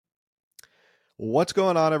What's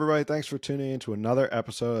going on, everybody? Thanks for tuning in to another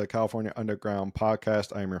episode of the California Underground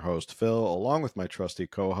Podcast. I am your host, Phil, along with my trusty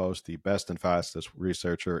co host, the best and fastest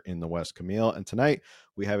researcher in the West, Camille. And tonight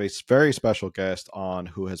we have a very special guest on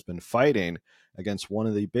who has been fighting against one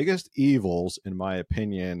of the biggest evils, in my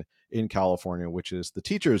opinion, in California, which is the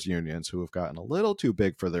teachers' unions, who have gotten a little too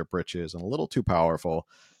big for their britches and a little too powerful.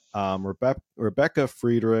 Rebecca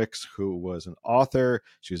Friedrichs, who was an author,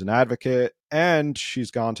 she's an advocate, and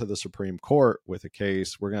she's gone to the Supreme Court with a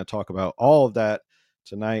case. We're going to talk about all of that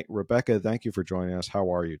tonight. Rebecca, thank you for joining us.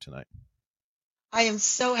 How are you tonight? I am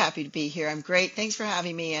so happy to be here. I'm great. Thanks for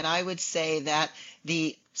having me. And I would say that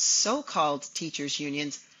the so-called teachers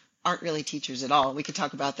unions aren't really teachers at all. We could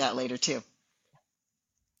talk about that later too.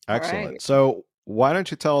 All Excellent. right. So, why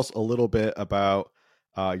don't you tell us a little bit about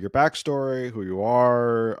your backstory, who you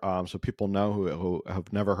are, so people know who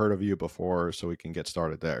have never heard of you before, so we can get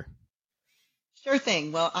started there. Sure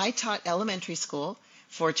thing. Well, I taught elementary school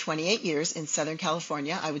for 28 years in Southern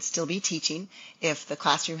California. I would still be teaching if the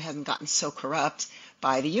classroom hadn't gotten so corrupt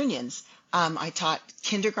by the unions. I taught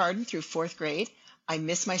kindergarten through fourth grade. I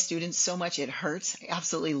miss my students so much it hurts. I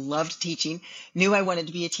absolutely loved teaching. Knew I wanted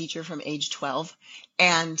to be a teacher from age 12.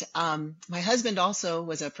 And my husband also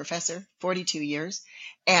was a professor, 42 years.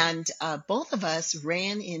 And both of us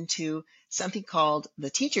ran into something called the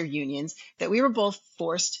teacher unions that we were both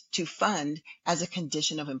forced to fund as a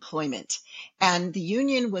condition of employment. And the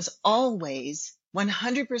union was always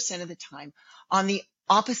 100% of the time on the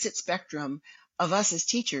opposite spectrum of us as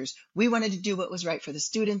teachers. We wanted to do what was right for the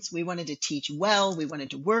students. We wanted to teach well. We wanted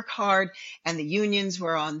to work hard. And the unions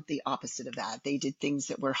were on the opposite of that. They did things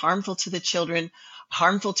that were harmful to the children,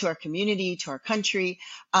 harmful to our community, to our country.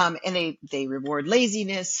 And they reward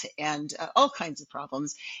laziness and all kinds of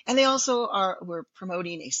problems. And they also were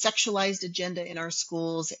promoting a sexualized agenda in our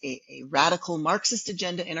schools, a radical Marxist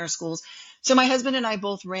agenda in our schools. So my husband and I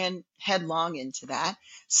both ran headlong into that.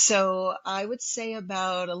 So I would say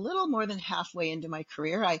about a little more than halfway into my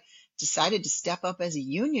career, I decided to step up as a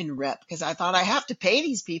union rep because I thought I have to pay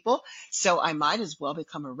these people. So I might as well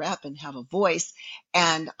become a rep and have a voice.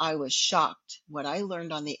 And I was shocked what I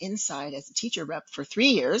learned on the inside as a teacher rep for 3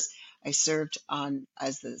 years. I served on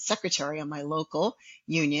as the secretary on my local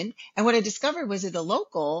union. And what I discovered was that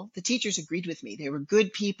the teachers agreed with me. They were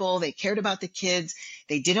good people. They cared about the kids.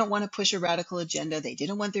 They didn't want to push a radical agenda. They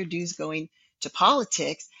didn't want their dues going to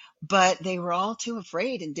politics, but they were all too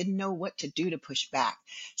afraid and didn't know what to do to push back.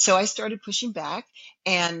 So I started pushing back,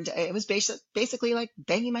 and it was basically like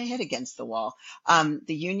banging my head against the wall.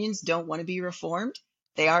 The unions don't want to be reformed.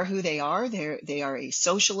 They are who they are. They are a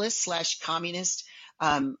socialist slash communist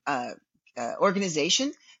um, uh,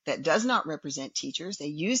 organization that does not represent teachers. They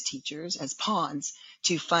use teachers as pawns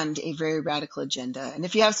to fund a very radical agenda. And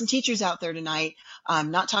if you have some teachers out there tonight, I'm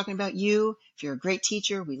not talking about you. If you're a great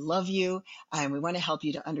teacher, we love you, and we want to help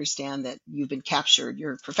you to understand that you've been captured,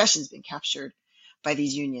 your profession's been captured by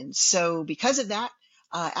these unions. So because of that,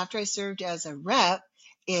 after I served as a rep,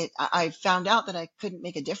 I found out that I couldn't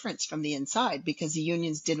make a difference from the inside because the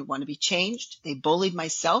unions didn't want to be changed. They bullied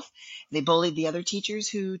myself. They bullied the other teachers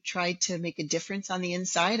who tried to make a difference on the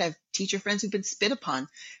inside. I have teacher friends who've been spit upon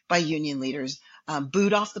by union leaders,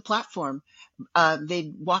 booed off the platform.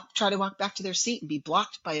 They'd try to walk back to their seat and be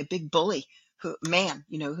blocked by a big bully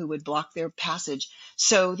who would block their passage.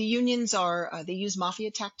 So the unions they use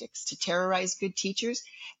mafia tactics to terrorize good teachers.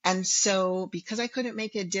 And so because I couldn't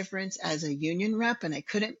make a difference as a union rep and I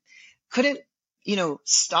couldn't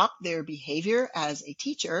stop their behavior as a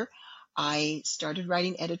teacher, I started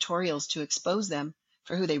writing editorials to expose them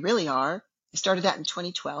for who they really are. I started that in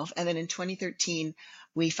 2012. And then in 2013,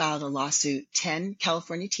 we filed a lawsuit, 10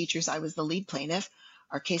 California teachers. I was the lead plaintiff.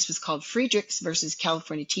 Our case was called Friedrichs versus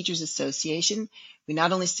California Teachers Association. We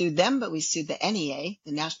not only sued them, but we sued the NEA,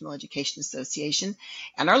 the National Education Association,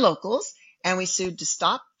 and our locals. And we sued to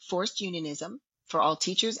stop forced unionism for all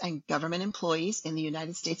teachers and government employees in the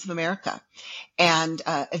United States of America. And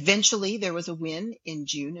eventually there was a win in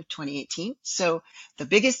June of 2018. So the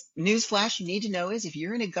biggest news flash you need to know is if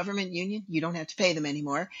you're in a government union, you don't have to pay them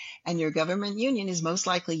anymore. And your government union is most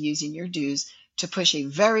likely using your dues to push a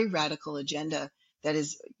very radical agenda that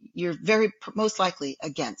is you're very most likely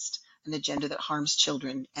against an agenda that harms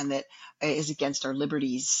children and that is against our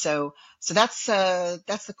liberties. So that's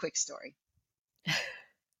the quick story.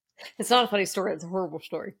 It's not a funny story. It's a horrible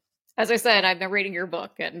story. As I said, I've been reading your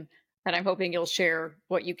book, and I'm hoping you'll share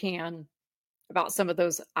what you can about some of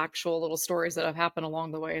those actual little stories that have happened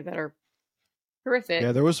along the way that are horrific.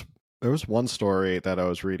 Yeah, there was one story that I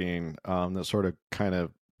was reading that sort of kind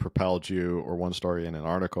of propelled you, or one story in an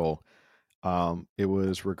article. It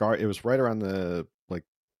was right around the like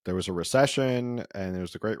there was a recession, and it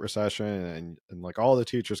was the Great Recession, and like all the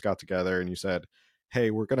teachers got together, and you said, hey,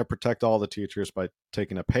 we're going to protect all the teachers by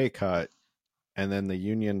taking a pay cut. And then the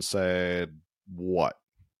union said what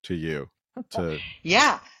to you? To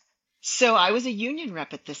Yeah. So I was a union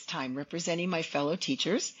rep at this time, representing my fellow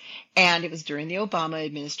teachers, and it was during the Obama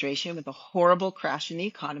administration with a horrible crash in the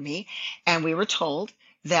economy, and we were told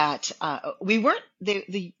that we weren't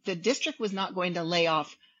the district was not going to lay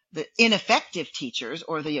off the ineffective teachers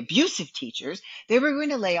or the abusive teachers. They were going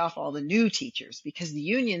to lay off all the new teachers because the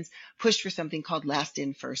unions pushed for something called last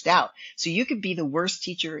in, first out. So you could be the worst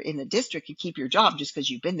teacher in the district and keep your job just because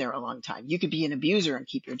you've been there a long time. You could be an abuser and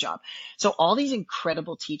keep your job. So all these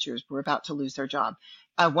incredible teachers were about to lose their job.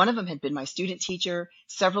 One of them had been my student teacher.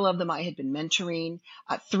 Several of them I had been mentoring.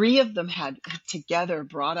 Three of them had together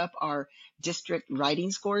brought up our district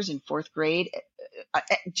writing scores in fourth grade,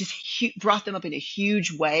 just brought them up in a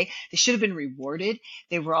huge way. They should have been rewarded.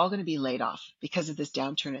 They were all going to be laid off because of this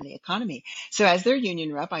downturn in the economy. So as their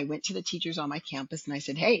union rep, I went to the teachers on my campus and I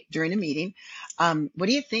said, hey, during a meeting, what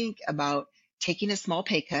do you think about taking a small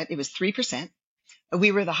pay cut? It was 3%.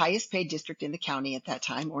 We were the highest paid district in the county at that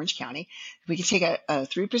time, Orange County. If we could take a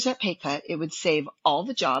 3% pay cut, it would save all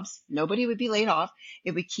the jobs. Nobody would be laid off.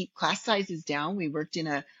 It would keep class sizes down. We worked in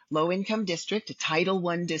a low income district, a Title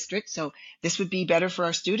I district. So this would be better for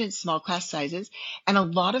our students, small class sizes. And a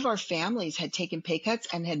lot of our families had taken pay cuts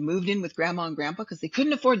and had moved in with grandma and grandpa because they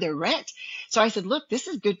couldn't afford their rent. So I said, look, this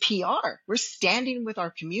is good PR. We're standing with our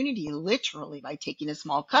community literally by taking a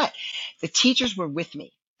small cut. The teachers were with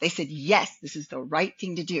me. They said, yes, this is the right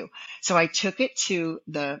thing to do. So I took it to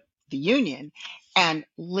the union, and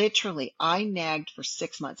literally I nagged for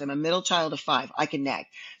 6 months. I'm a middle child of 5. I can nag.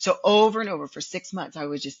 So over and over for 6 months, I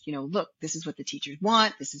was just, look, this is what the teachers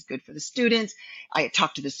want. This is good for the students. I had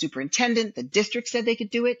talked to the superintendent. The district said they could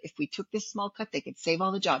do it. If we took this small cut, they could save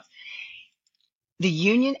all the jobs. The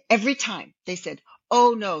union, every time they said,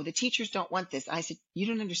 oh no, the teachers don't want this. I said, you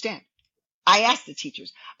don't understand. I asked the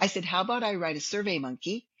teachers, I said, how about I write a survey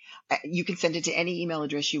monkey? You can send it to any email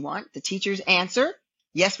address you want. The teachers answer,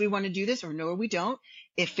 yes, we want to do this, or no, we don't.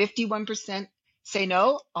 If 51% say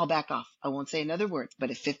no, I'll back off. I won't say another word.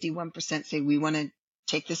 But if 51% say we want to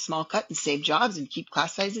take this small cut and save jobs and keep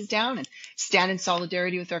class sizes down and stand in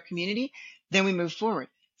solidarity with our community, then we move forward.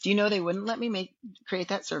 Do you know they wouldn't let me create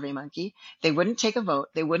that survey monkey? They wouldn't take a vote.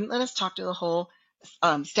 They wouldn't let us talk to the whole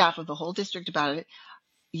staff of the whole district about it.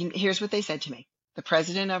 Here's what they said to me. The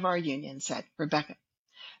president of our union said, Rebecca,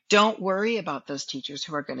 don't worry about those teachers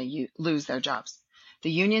who are going to lose their jobs.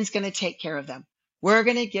 The union's going to take care of them. We're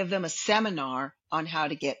going to give them a seminar on how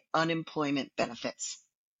to get unemployment benefits.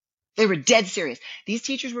 They were dead serious. These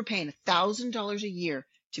teachers were paying $1,000 a year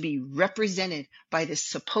to be represented by this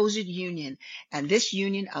supposed union. And this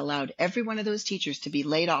union allowed every one of those teachers to be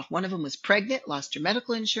laid off. One of them was pregnant, lost her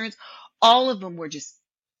medical insurance. All of them were just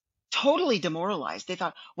totally demoralized. They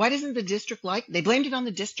thought, why doesn't the district they blamed it on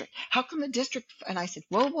the district. How come the district? And I said,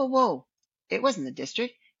 whoa, whoa, whoa. It wasn't the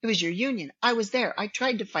district. It was your union. I was there. I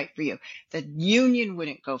tried to fight for you. The union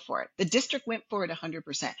wouldn't go for it. The district went for it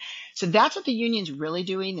 100%. So that's what the union's really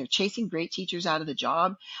doing. They're chasing great teachers out of the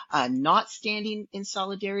job, not standing in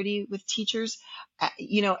solidarity with teachers,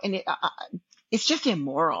 and it's just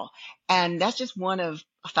immoral. And that's just one of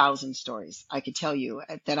 1,000 stories I could tell you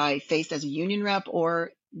that I faced as a union rep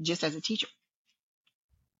or just as a teacher.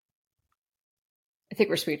 I think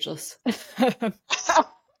we're speechless.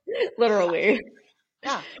 Literally.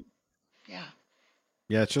 Yeah. Yeah.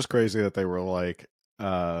 Yeah, it's just crazy that they were like,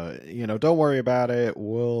 don't worry about it.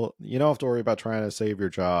 You don't have to worry about trying to save your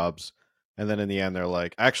jobs. And then in the end, they're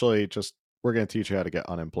like, actually, we're going to teach you how to get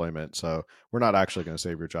unemployment. So we're not actually going to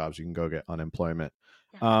save your jobs. You can go get unemployment.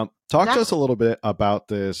 Yeah. Talk to us a little bit about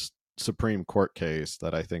this Supreme Court case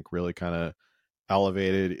that I think really kind of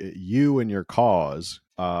elevated you and your cause.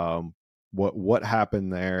 What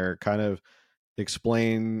happened there? Kind of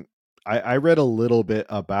explain. I read a little bit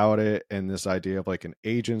about it and this idea of like an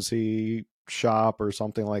agency shop or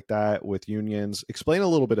something like that with unions. Explain a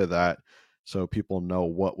little bit of that so people know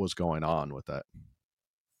what was going on with that.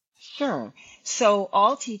 Sure. So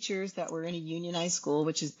all teachers that were in a unionized school,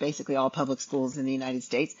 which is basically all public schools in the United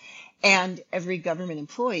States, and every government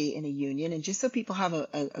employee in a union, and just so people have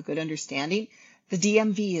a good understanding, the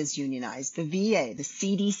DMV is unionized, the VA, the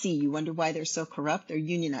CDC, you wonder why they're so corrupt, they're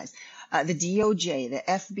unionized. The DOJ, the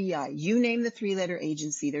FBI, you name the 3-letter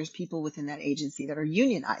agency, there's people within that agency that are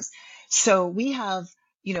unionized. So we have,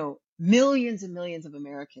 millions and millions of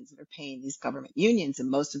Americans that are paying these government unions, and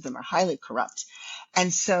most of them are highly corrupt.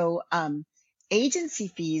 And so agency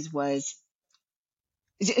fees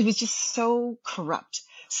it was just so corrupt.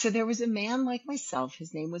 So there was a man like myself.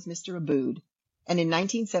 His name was Mr. Abood. And in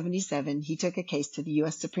 1977, he took a case to the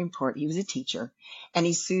U.S. Supreme Court. He was a teacher, and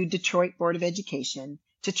he sued Detroit Board of Education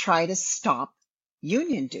to try to stop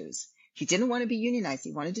union dues. He didn't want to be unionized.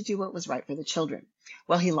 He wanted to do what was right for the children.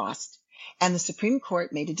 Well, he lost. And the Supreme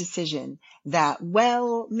Court made a decision that,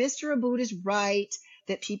 well, Mr. Abood is right,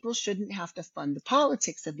 that people shouldn't have to fund the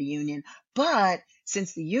politics of the union. But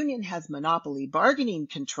since the union has monopoly bargaining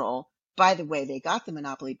control, by the way, they got the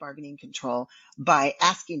monopoly bargaining control by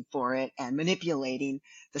asking for it and manipulating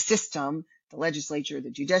the system, the legislature,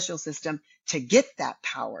 the judicial system, to get that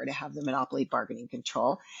power to have the monopoly bargaining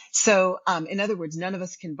control. So, in other words, none of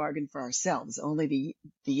us can bargain for ourselves. Only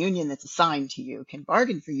the union that's assigned to you can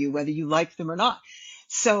bargain for you, whether you like them or not.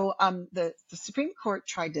 So, the Supreme Court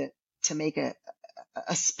tried to make a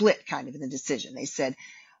split kind of in the decision. They said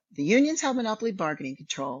the unions have monopoly bargaining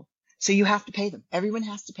control, so you have to pay them. Everyone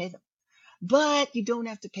has to pay them. But you don't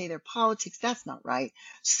have to pay their politics. That's not right.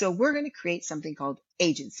 So we're going to create something called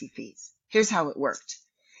agency fees. Here's how it worked.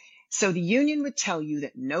 So the union would tell you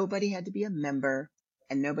that nobody had to be a member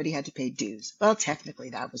and nobody had to pay dues. Well, technically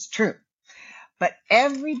that was true. But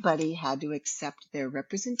everybody had to accept their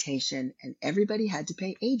representation and everybody had to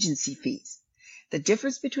pay agency fees. The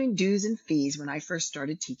difference between dues and fees when I first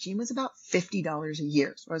started teaching was about $50 a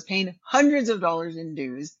year. So I was paying hundreds of dollars in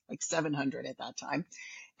dues, like $700 at that time,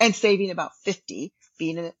 and saving about $50,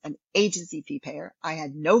 being an agency fee payer. I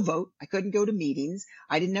had no vote. I couldn't go to meetings.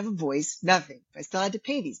 I didn't have a voice, nothing. I still had to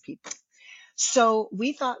pay these people. So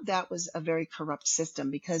we thought that was a very corrupt system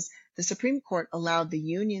because the Supreme Court allowed the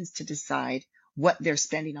unions to decide what they're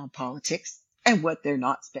spending on politics and what they're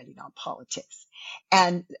not spending on politics.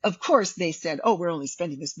 And of course, they said, oh, we're only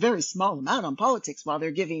spending this very small amount on politics while they're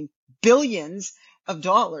giving billions of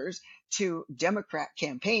dollars to Democrat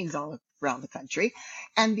campaigns all around the country.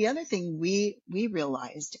 And the other thing we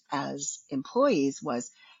realized as employees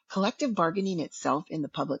was collective bargaining itself in the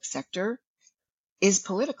public sector is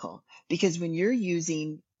political, because when you're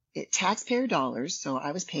using taxpayer dollars, so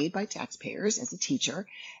I was paid by taxpayers as a teacher,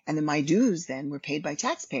 and then my dues then were paid by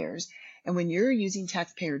taxpayers. And when you're using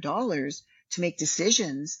taxpayer dollars to make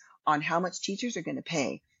decisions on how much teachers are going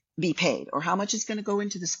to be paid, or how much is going to go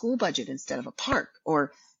into the school budget instead of a park,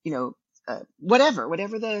 or,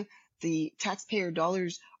 whatever the taxpayer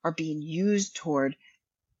dollars are being used toward,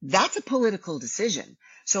 that's a political decision.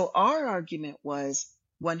 So our argument was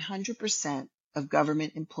 100% of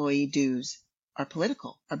government employee dues are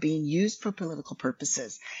being used for political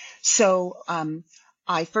purposes. So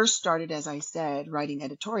I first started, as I said, writing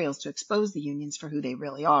editorials to expose the unions for who they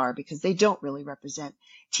really are, because they don't really represent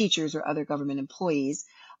teachers or other government employees.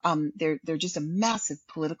 They're just a massive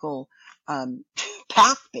political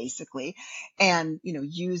path, basically, and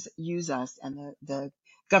use us and the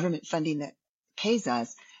government funding that pays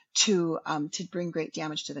us to bring great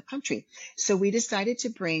damage to the country. So we decided to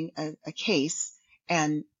bring a case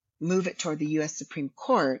and move it toward the U.S. Supreme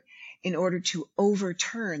Court in order to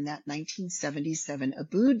overturn that 1977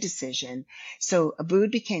 Abood decision. So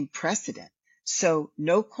Abood became precedent. So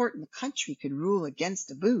no court in the country could rule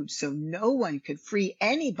against Abood. So no one could free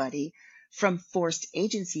anybody from forced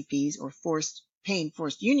agency fees or paying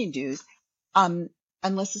forced union dues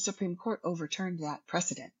unless the Supreme Court overturned that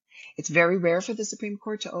precedent. It's very rare for the Supreme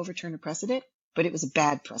Court to overturn a precedent, but it was a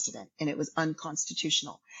bad precedent and it was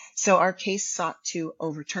unconstitutional. So our case sought to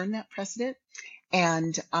overturn that precedent,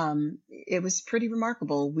 and it was pretty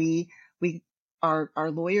remarkable. Our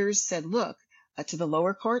lawyers said, look, to the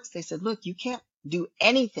lower courts, they said, look, you can't do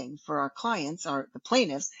anything for our clients, the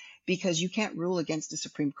plaintiffs, because you can't rule against a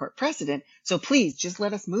Supreme Court precedent. So please just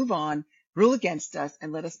let us move on, rule against us,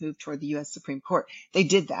 and let us move toward the U.S. Supreme Court. They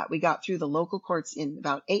did that. We got through the local courts in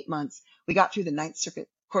about 8 months. We got through the Ninth Circuit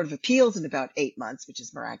Court of Appeals in about 8 months, which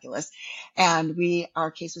is miraculous. And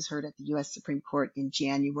our case was heard at the U.S. Supreme Court in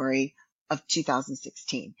January of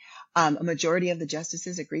 2016. A majority of the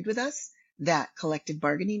justices agreed with us that collective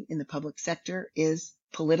bargaining in the public sector is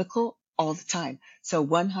political all the time. So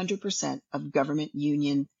 100% of government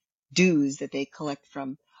union dues that they collect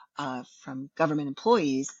from government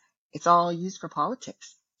employees, it's all used for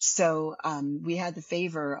politics. So we had the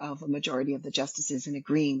favor of a majority of the justices in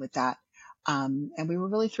agreeing with that. And we were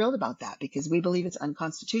really thrilled about that, because we believe it's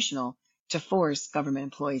unconstitutional to force government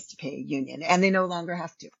employees to pay a union, and they no longer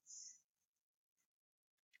have to.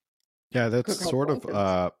 Yeah, that's sort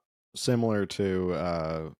of similar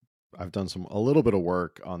to I've done a little bit of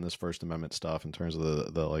work on this First Amendment stuff in terms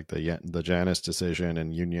of the Janus decision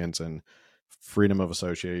and unions and freedom of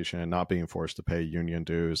association, not being forced to pay union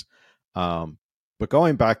dues. But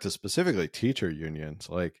going back to specifically teacher unions,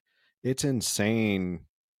 like, it's insane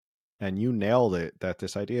and you nailed it, that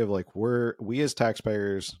this idea of like we as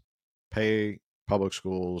taxpayers pay public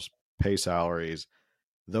schools, pay salaries.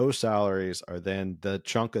 Those salaries are then, the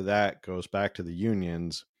chunk of that goes back to the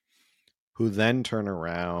unions, who then turn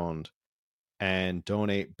around and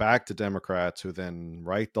donate back to Democrats, who then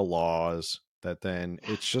write the laws that then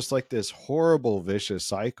it's just like this horrible vicious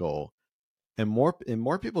cycle. And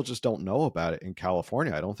more people just don't know about it in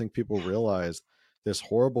California. I don't think people realize this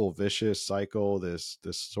horrible vicious cycle, this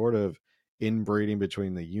sort of inbreeding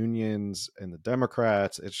between the unions and the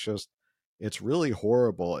Democrats. It's really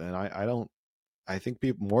horrible. And I think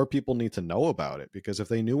more people need to know about it, because if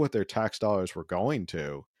they knew what their tax dollars were going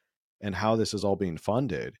to and how this is all being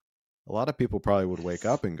funded, a lot of people probably would wake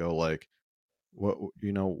Yes. up and go like,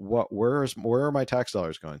 where are my tax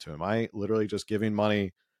dollars going to? Am I literally just giving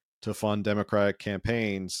money to fund Democratic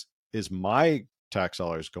campaigns? Is my tax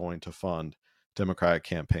dollars going to fund Democratic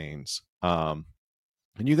campaigns? And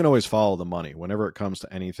you can always follow the money whenever it comes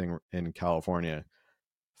to anything in California.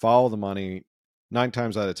 Follow the money. 9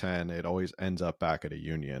 times out of 10, it always ends up back at a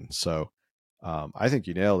union. So I think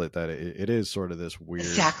you nailed it, that it is sort of this weird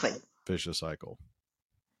Exactly. vicious cycle.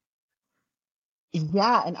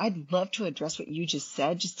 Yeah, and I'd love to address what you just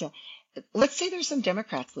said. Let's say there's some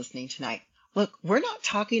Democrats listening tonight. Look, we're not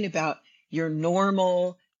talking about your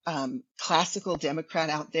normal classical Democrat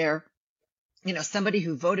out there, somebody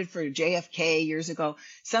who voted for JFK years ago,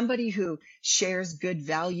 somebody who shares good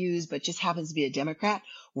values but just happens to be a Democrat.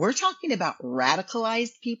 We're talking about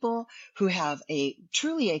radicalized people who have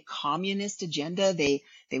truly a communist agenda. They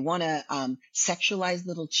want to sexualize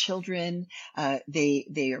little children.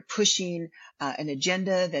 They are pushing an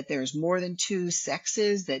agenda that there's more than two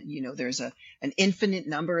sexes, that there's an infinite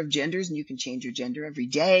number of genders and you can change your gender every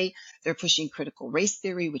day. They're pushing critical race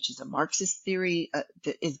theory, which is a Marxist theory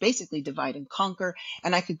that is basically divide and conquer.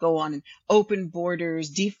 And I could go on, and open borders,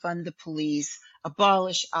 defund the police,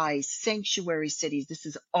 abolish ICE, sanctuary cities. This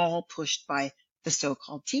is all pushed by the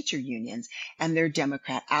so-called teacher unions and their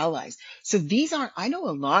Democrat allies. So I know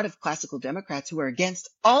a lot of classical Democrats who are against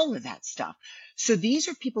all of that stuff. So these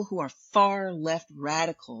are people who are far left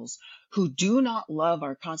radicals who do not love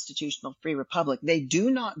our constitutional free republic. They do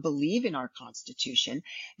not believe in our Constitution.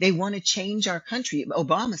 They want to change our country.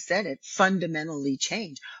 Obama said it, fundamentally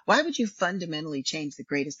change. Why would you fundamentally change the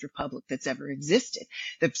greatest republic that's ever existed,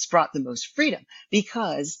 that's brought the most freedom?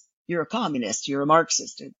 Because you're a communist, you're a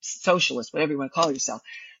Marxist, a socialist, whatever you want to call yourself.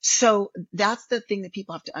 So that's the thing that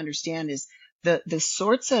people have to understand, is the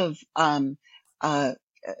sorts of uh,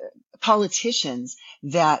 politicians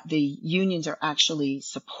that the unions are actually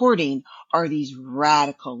supporting are these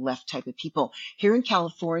radical left type of people. Here in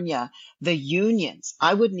California, the unions,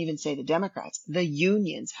 I wouldn't even say the Democrats, the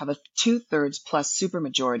unions have a 2/3 plus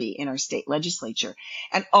supermajority in our state legislature.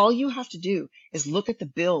 And all you have to do is look at the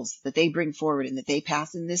bills that they bring forward and that they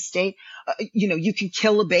pass in this state. You can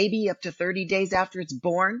kill a baby up to 30 days after it's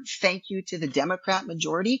born. Thank you to the Democrat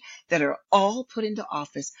majority that are all put into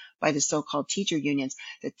office by the so-called teacher unions.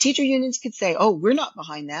 The teacher unions could say, oh, we're not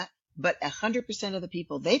behind that, but 100% of the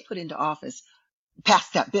people they put into office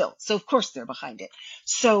passed that bill. So of course they're behind it.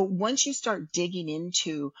 So once you start digging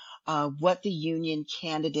into what the union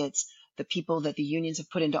candidates, the people that the unions have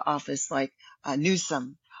put into office, like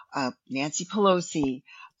Newsom, Nancy Pelosi,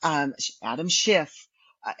 Adam Schiff,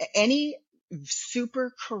 any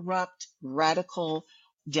super corrupt, radical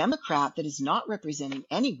Democrat that is not representing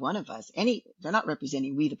any one of us, they're not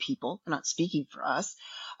representing we the people, they're not speaking for us,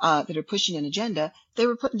 that are pushing an agenda, they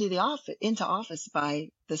were put into office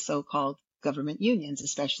by the so-called government unions,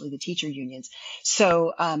 especially the teacher unions.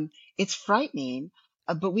 So it's frightening,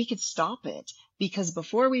 but we could stop it, because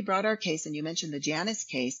before we brought our case, and you mentioned the Janice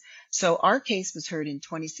case, so our case was heard in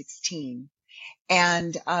 2016,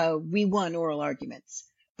 and we won oral arguments.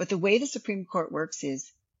 But the way the Supreme Court works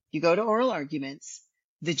is you go to oral arguments,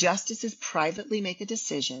 the justices privately make a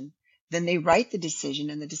decision, then they write the decision,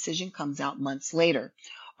 and the decision comes out months later.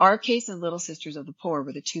 Our case and Little Sisters of the Poor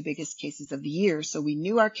were the two biggest cases of the year, so we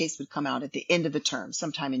knew our case would come out at the end of the term,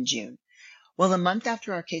 sometime in June. Well, a month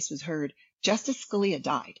after our case was heard, Justice Scalia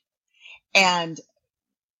died. And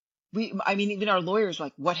even our lawyers were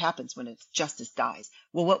like, what happens when a justice dies?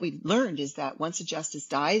 Well, what we learned is that once a justice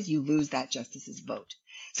dies, you lose that justice's vote.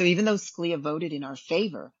 So even though Scalia voted in our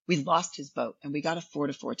favor, we lost his vote and we got a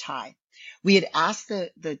 4-4 tie. We had asked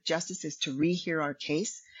the justices to rehear our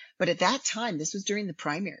case, but at that time, this was during the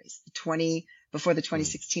primaries, before the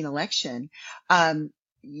 2016 election.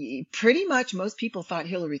 Pretty much most people thought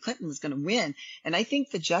Hillary Clinton was going to win. And I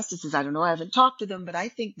think the justices, I don't know, I haven't talked to them, but I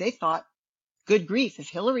think they thought, good grief, if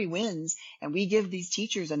Hillary wins and we give these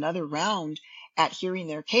teachers another round at hearing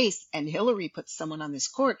their case and Hillary puts someone on this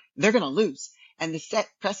court, they're going to lose. And the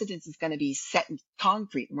precedence is going to be set in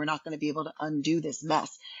concrete, and we're not going to be able to undo this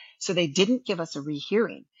mess. So they didn't give us a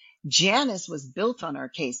rehearing. Janus was built on our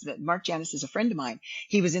case. Mark Janus is a friend of mine.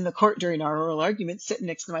 He was in the court during our oral argument, sitting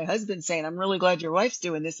next to my husband saying, I'm really glad your wife's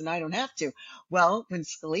doing this and I don't have to. Well, when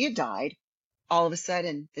Scalia died, all of a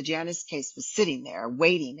sudden the Janus case was sitting there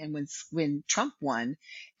waiting. And when Trump won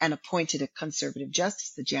and appointed a conservative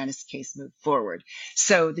justice, the Janus case moved forward.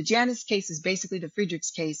 So the Janus case is basically the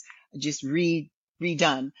Friedrichs case just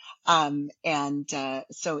redone.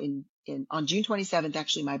 So on June 27th,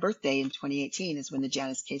 actually my birthday in 2018 is when the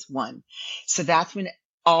Janus case won. So that's when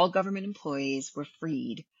all government employees were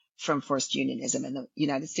freed from forced unionism in the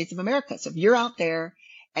United States of America. So if you're out there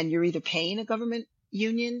and you're either paying a government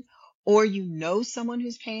union or you know someone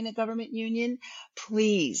who's paying a government union,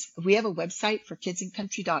 please, we have a website for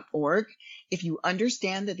kidsandcountry.org. If you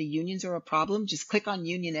understand that the unions are a problem, just click on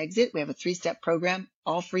Union Exit. We have a 3-step program,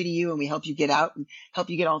 all free to you, and we help you get out and help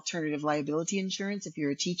you get alternative liability insurance if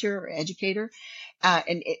you're a teacher or educator.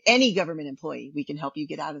 And any government employee, we can help you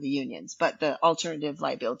get out of the unions, but the alternative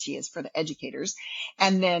liability is for the educators.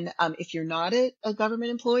 And then if you're not a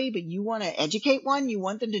government employee, but you want to educate one, you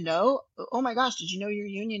want them to know, oh my gosh, did you know your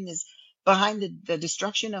union is behind the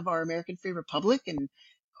destruction of our American Free Republic and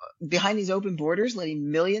behind these open borders,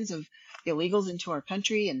 letting millions of illegals into our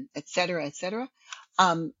country and et cetera,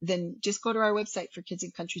 then just go to our website for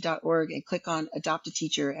kidsandcountry.org and click on Adopt a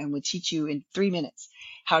Teacher, and we'll teach you in 3 minutes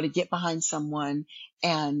how to get behind someone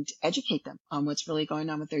and educate them on what's really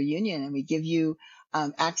going on with their union. And we give you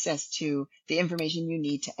access to the information you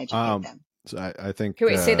need to educate them. So I think. Can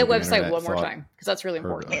we say the website one more time? Because that's really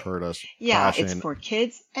important. Heard us. Yeah, flashing. It's for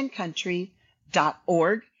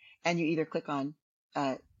kidsandcountry.org, and you either click on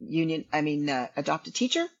Adopt a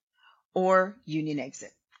Teacher or Union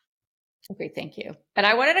Exit. Okay, thank you. And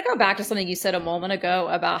I wanted to go back to something you said a moment ago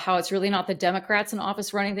about how it's really not the Democrats in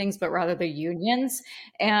office running things, but rather the unions.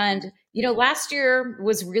 And, last year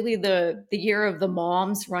was really the year of the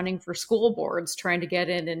moms running for school boards, trying to get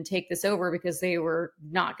in and take this over because they were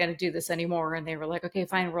not going to do this anymore. And they were like, okay,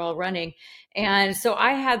 fine, we're all running. And so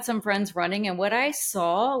I had some friends running, and what I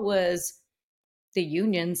saw was the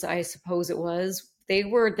unions, I suppose it was, they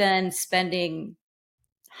were then spending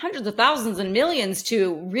hundreds of thousands and millions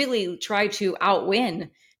to really try to outwin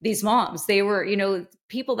these moms. They were,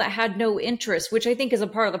 people that had no interest, which I think is a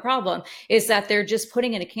part of the problem, is that they're just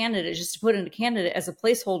putting in a candidate, just to put in a candidate as a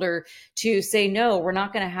placeholder to say, no, we're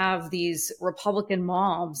not going to have these Republican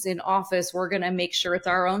moms in office. We're going to make sure it's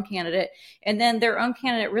our own candidate. And then their own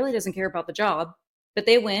candidate really doesn't care about the job. But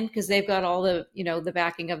they win because they've got all the, the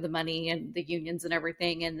backing of the money and the unions and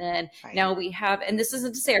everything. And then now we have, and this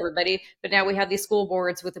isn't to say everybody, but now we have these school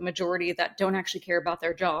boards with a majority that don't actually care about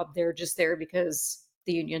their job. They're just there because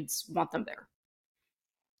the unions want them there.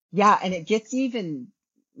 Yeah, and it gets even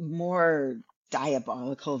more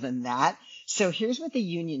diabolical than that. So here's what the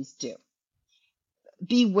unions do.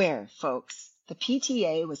 Beware, folks. The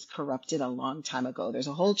PTA was corrupted a long time ago. There's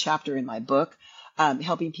a whole chapter in my book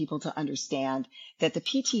helping people to understand that the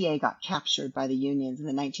PTA got captured by the unions in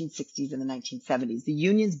the 1960s and the 1970s. The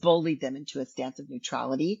unions bullied them into a stance of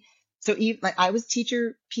neutrality. So I was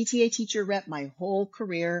PTA teacher rep my whole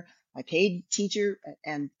career. I paid teacher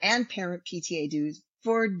and parent PTA dues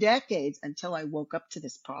for decades until I woke up to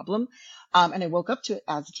this problem. And I woke up to it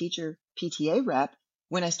as a teacher PTA rep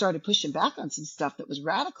when I started pushing back on some stuff that was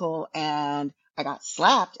radical, and I got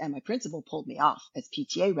slapped and my principal pulled me off as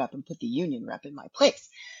PTA rep and put the union rep in my place.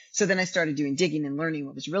 So then I started doing digging and learning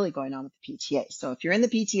what was really going on with the PTA. So if you're in the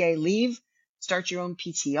PTA, leave, start your own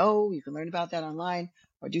PTO. You can learn about that online,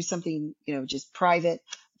 or do something, just private.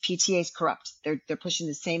 PTA is corrupt. They're pushing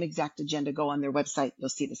the same exact agenda. Go on their website. You'll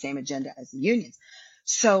see the same agenda as the unions.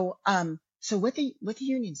 So what the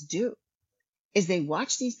unions do is they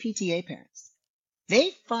watch these PTA parents.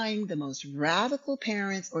 They find the most radical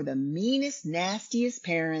parents or the meanest, nastiest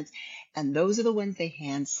parents, and those are the ones they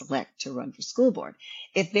hand select to run for school board.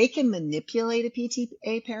 If they can manipulate a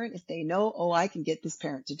PTA parent, if they know, I can get this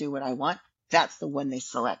parent to do what I want, that's the one they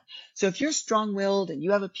select. So if you're strong-willed and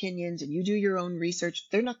you have opinions and you do your own research,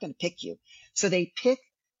 they're not going to pick you. So they pick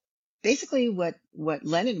basically what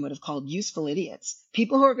Lenin would have called useful idiots,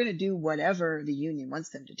 people who are going to do whatever the union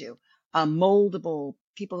wants them to do, moldable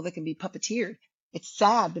people that can be puppeteered. It's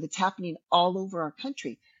sad, but it's happening all over our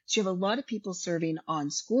country. So you have a lot of people serving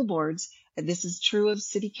on school boards. And this is true of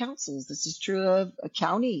city councils. This is true of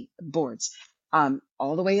county boards,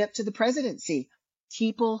 all the way up to the presidency.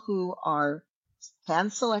 People who are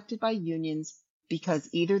hand selected by unions because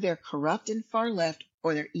either they're corrupt and far left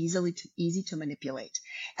or they're easy to manipulate.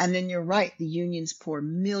 And then you're right, the unions pour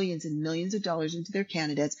millions and millions of dollars into their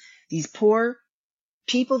candidates. These poor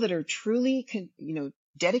people that are truly,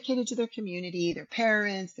 dedicated to their community, their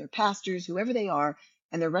parents, their pastors, whoever they are,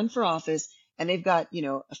 and they're run for office, and they've got,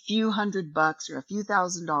 a few $100 or a few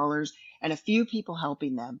 $1,000 and a few people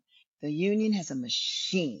helping them. The union has a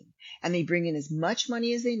machine, and they bring in as much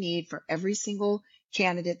money as they need for every single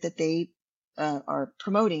candidate that they are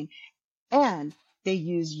promoting. And they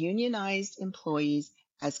use unionized employees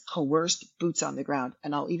as coerced boots on the ground.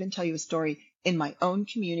 And I'll even tell you a story. In my own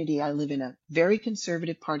community, I live in a very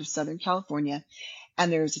conservative part of Southern California,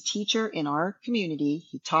 and there's a teacher in our community,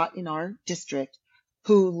 he taught in our district,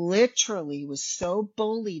 who literally was so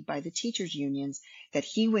bullied by the teachers' unions that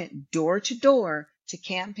he went door to door to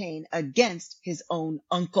campaign against his own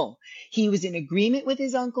uncle. He was in agreement with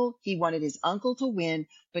his uncle. He wanted his uncle to win,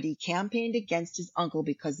 but he campaigned against his uncle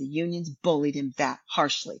because the unions bullied him that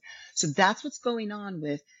harshly. So that's what's going on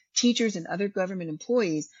with teachers and other government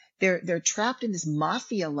employees. They're trapped in this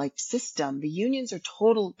mafia-like system. The unions are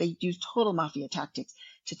they use total mafia tactics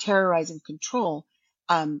to terrorize and control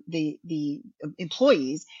the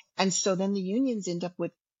employees. And so then the unions end up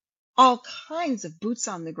with all kinds of boots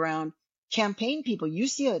on the ground campaign people. You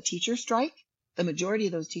see a teacher strike, the majority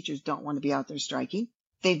of those teachers don't want to be out there striking.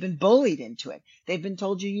 They've been bullied into it. They've been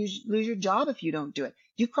told you lose your job if you don't do it.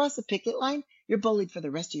 You cross the picket line, you're bullied for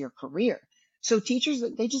the rest of your career. So teachers,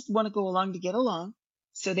 they just want to go along to get along.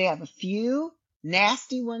 So they have a few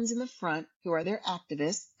nasty ones in the front who are their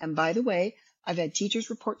activists. And by the way, I've had teachers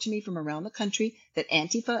report to me from around the country that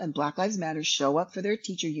Antifa and Black Lives Matter show up for their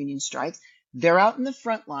teacher union strikes. They're out in the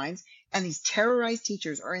front lines, and these terrorized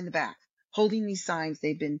teachers are in the back holding these signs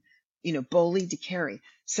they've been, bullied to carry.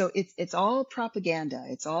 So it's all propaganda.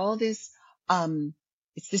 It's all this,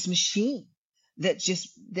 it's this machine that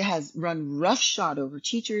has run roughshod over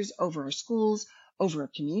teachers, over our schools, over our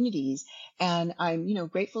communities. And I'm,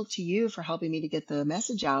 grateful to you for helping me to get the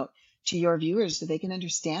message out to your viewers so they can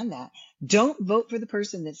understand that. Don't vote for the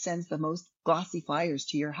person that sends the most glossy flyers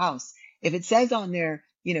to your house. If it says on there,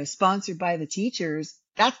 sponsored by the teachers,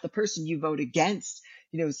 that's the person you vote against.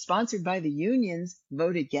 Sponsored by the unions,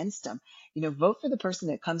 vote against them. Vote for the person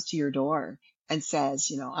that comes to your door and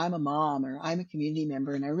says, I'm a mom or I'm a community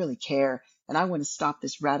member and I really care and I want to stop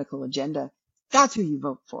this radical agenda. That's who you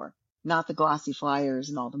vote for, not the glossy flyers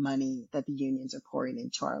and all the money that the unions are pouring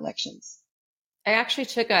into our elections. I actually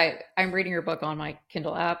I'm reading your book on my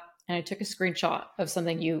Kindle app, and I took a screenshot of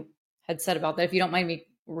something you had said about that. If you don't mind me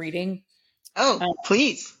reading. Oh,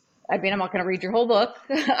 please. I mean, I'm not going to read your whole book.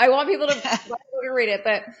 I want people to read it,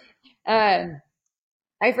 but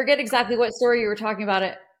I forget exactly what story you were talking about.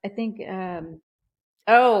 It. I think,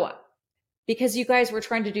 because you guys were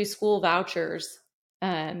trying to do school vouchers,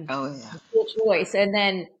 school choice, and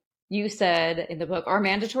then you said in the book, our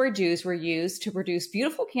mandatory dues were used to produce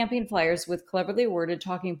beautiful campaign flyers with cleverly worded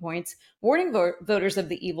talking points, warning voters of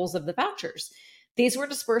the evils of the vouchers. These were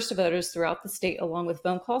dispersed to voters throughout the state, along with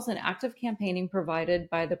phone calls and active campaigning provided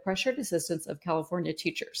by the pressured assistance of California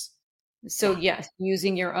teachers. So, yes,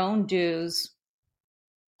 using your own dues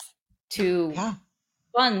to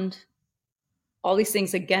fund all these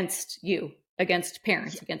things against you, against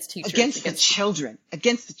parents, against teachers. Against the children.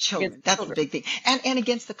 That's the big thing. And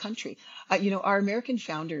against the country. Our American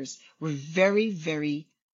founders were very, very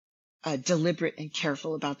deliberate and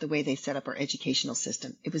careful about the way they set up our educational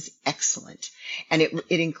system. It was excellent. And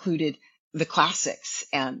it included the classics,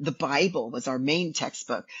 and the Bible was our main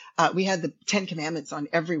textbook. We had the 10 Commandments on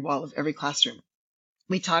every wall of every classroom.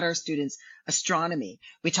 We taught our students astronomy.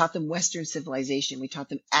 We taught them Western civilization. We taught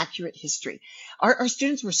them accurate history. Our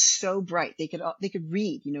students were so bright. They could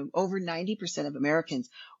read. Over 90% of Americans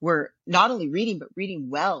were not only reading, but reading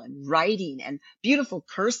well and writing and beautiful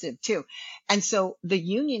cursive too. And so the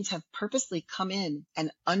unions have purposely come in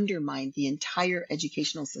and undermined the entire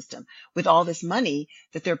educational system with all this money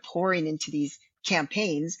that they're pouring into these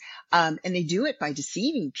campaigns. And they do it by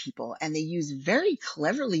deceiving people, and they use very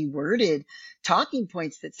cleverly worded talking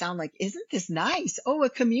points that sound like, isn't this nice? Oh, a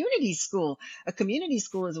community school. A community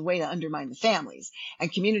school is a way to undermine the families,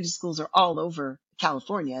 and community schools are all over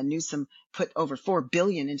California. Newsom put over $4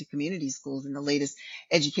 billion into community schools in the latest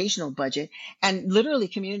educational budget. And literally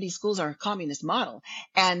community schools are a communist model.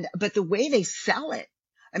 But the way they sell it,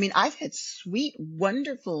 I've had sweet,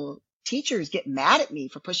 wonderful teachers get mad at me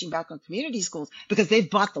for pushing back on community schools because they've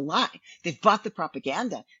bought the lie. They've bought the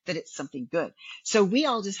propaganda that it's something good. So we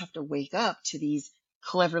all just have to wake up to these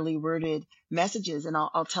cleverly worded messages. And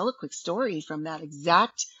I'll tell a quick story from that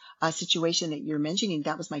exact situation that you're mentioning.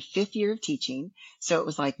 That was my 5th year of teaching. So it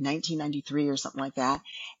was like 1993 or something like that.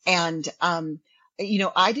 And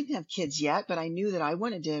I didn't have kids yet, but I knew that I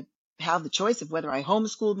wanted to have the choice of whether I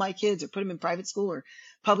homeschooled my kids or put them in private school or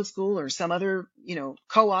public school or some other,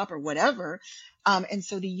 co-op or whatever. And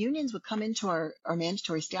so the unions would come into our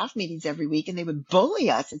mandatory staff meetings every week, and they would bully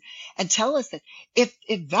us and tell us that if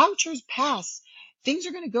vouchers pass, things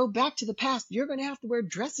are going to go back to the past. You're going to have to wear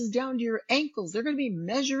dresses down to your ankles. They're going to be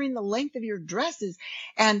measuring the length of your dresses,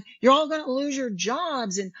 and you're all going to lose your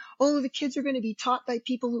jobs. And the kids are going to be taught by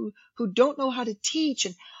people who don't know how to teach.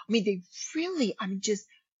 And I mean, they really, just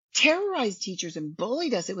terrorized teachers and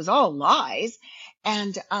bullied us. It was all lies.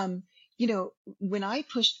 And, when I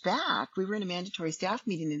pushed back, we were in a mandatory staff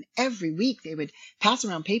meeting, and every week they would pass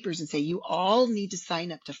around papers and say, you all need to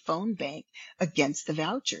sign up to phone bank against the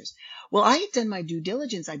vouchers. Well, I had done my due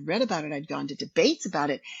diligence. I'd read about it. I'd gone to debates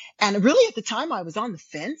about it. And really at the time I was on the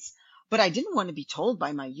fence, but I didn't want to be told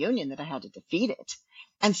by my union that I had to defeat it.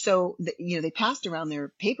 And so, they passed around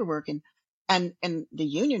their paperwork, and the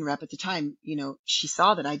union rep at the time, she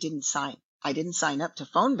saw that I didn't sign up to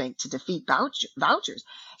phone bank to defeat vouchers.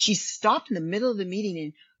 She stopped in the middle of the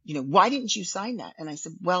meeting and, why didn't you sign that? And I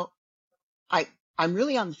said, well, I'm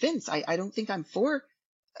really on the fence. I don't think I'm for,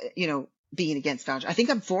 being against vouchers. I think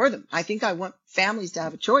I'm for them. I think I want families to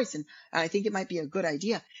have a choice, and I think it might be a good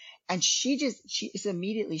idea. And she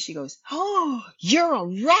immediately, she goes, oh, you're a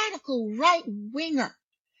radical right winger.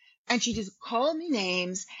 And she just called me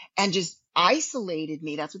names and just isolated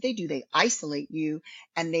me. That's what they do. They isolate you.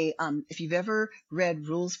 And they, if you've ever read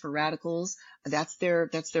Rules for Radicals, that's their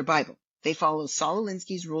Bible. They follow Saul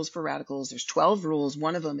Alinsky's Rules for Radicals. There's 12 rules.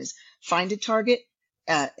 One of them is find a target.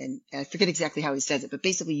 And I forget exactly how he says it, but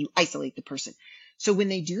basically you isolate the person. So when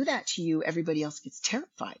they do that to you, everybody else gets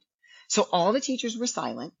terrified. So all the teachers were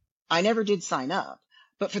silent. I never did sign up,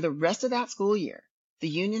 but for the rest of that school year, the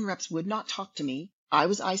union reps would not talk to me. I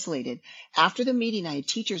was isolated. After the meeting, I had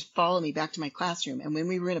teachers follow me back to my classroom. And when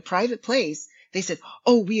we were in a private place, they said,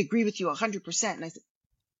 oh, we agree with you 100%. And I said,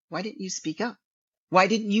 why didn't you speak up? Why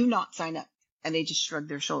didn't you not sign up? And they just shrugged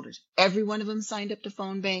their shoulders. Every one of them signed up to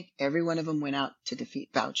phone bank. Every one of them went out to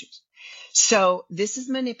defeat vouchers. So this is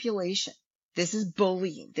manipulation. This is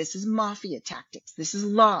bullying. This is mafia tactics. This is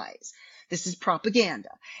lies. This is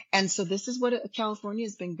propaganda. And so this is what California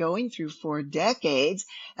has been going through for decades.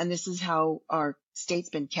 And this is how our state's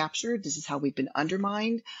been captured. This is how we've been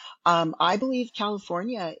undermined. I believe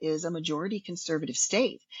California is a majority conservative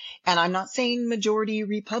state. And I'm not saying majority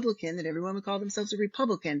Republican, that everyone would call themselves a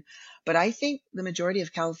Republican, but I think the majority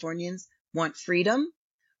of Californians want freedom,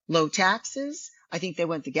 low taxes. I think they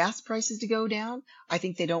want the gas prices to go down. I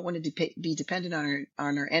think they don't want to be dependent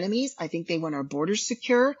on our enemies. I think they want our borders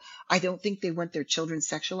secure. I don't think they want their children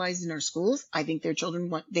sexualized in our schools. I think they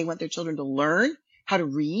want their children to learn how to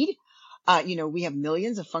read. We have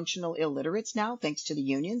millions of functional illiterates now, thanks to the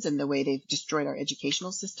unions and the way they've destroyed our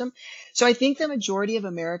educational system. So I think the majority of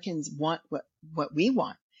Americans want what we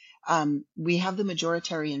want. We have the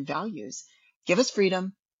majoritarian values. Give us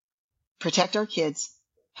freedom, protect our kids,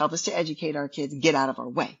 help us to educate our kids, get out of our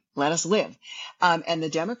way, let us live. And the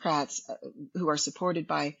Democrats, who are supported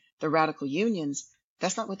by the radical unions,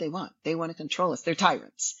 that's not what they want. They want to control us. They're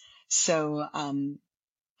tyrants. So I'm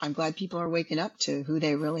glad people are waking up to who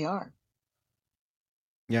they really are.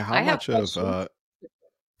 Yeah, how much of I was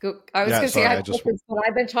going to say I have questions, but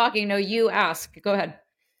I've been talking. No, you ask. Go ahead.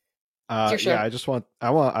 Yeah,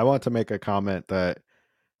 I want to make a comment that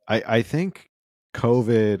I think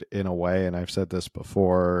COVID, in a way, and I've said this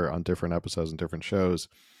before on different episodes and different shows,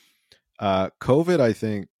 COVID, I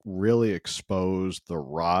think, really exposed the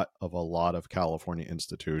rot of a lot of California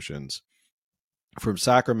institutions. From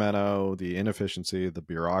Sacramento, the inefficiency, the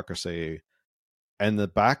bureaucracy, and the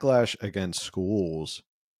backlash against schools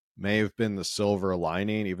may have been the silver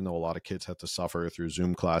lining, even though a lot of kids had to suffer through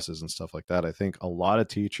Zoom classes and stuff like that. I think a lot of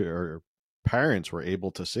parents were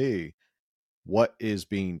able to see what is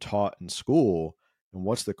being taught in school and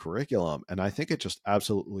what's the curriculum. And I think it just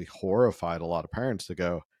absolutely horrified a lot of parents to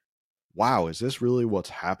go, wow, is this really what's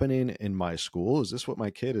happening in my school? Is this what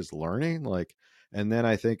my kid is learning? And then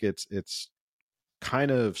I think it's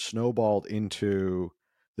kind of snowballed into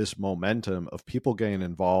this momentum of people getting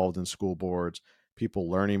involved in school boards, people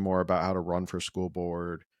learning more about how to run for school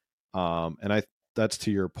board. And that's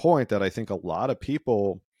to your point, that I think a lot of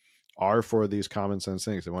people are for these common sense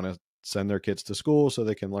things. They want to send their kids to school so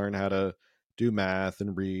they can learn how to do math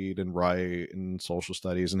and read and write and social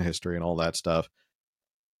studies and history and all that stuff.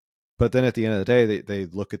 But then at the end of the day, they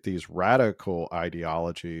look at these radical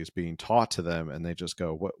ideologies being taught to them, and they just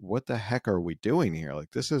go, what the heck are we doing here?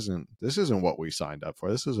 Like, this isn't what we signed up for.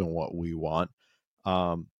 This isn't what we want.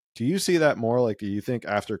 Do you see that more? Like, do you think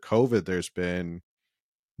after COVID there's been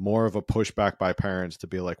more of a pushback by parents to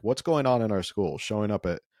be like, what's going on in our school, showing up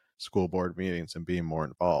at school board meetings and being more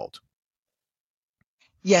involved.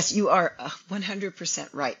 Yes, you are 100%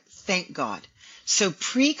 right. Thank God. So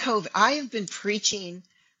pre-COVID, I have been preaching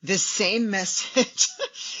this same message,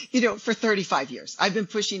 for 35 years. I've been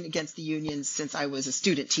pushing against the unions since I was a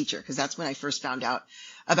student teacher, because that's when I first found out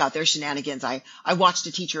about their shenanigans. I watched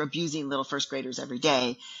a teacher abusing little first graders every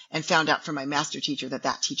day and found out from my master teacher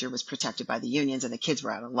that teacher was protected by the unions and the kids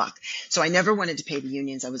were out of luck. So I never wanted to pay the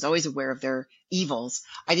unions. I was always aware of their evils.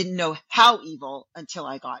 I didn't know how evil until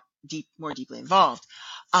I got more deeply involved.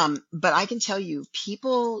 But I can tell you,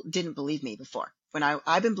 people didn't believe me before. When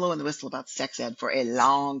I've been blowing the whistle about sex ed for a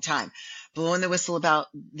long time, blowing the whistle about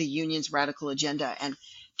the union's radical agenda, and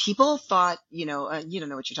people thought, you don't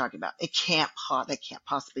know what you're talking about. That can't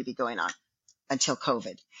possibly be going on until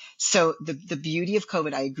COVID. So the beauty of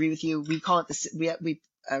COVID, I agree with you. We call it we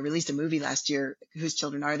released a movie last year, Whose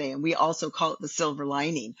Children Are They? And we also call it the silver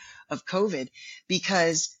lining of COVID,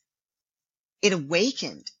 because it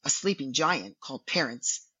awakened a sleeping giant called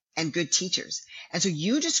parents and good teachers. And so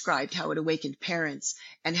you described how it awakened parents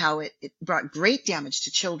and how it brought great damage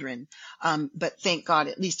to children. But thank God,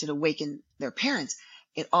 at least it awakened their parents.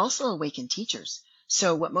 It also awakened teachers.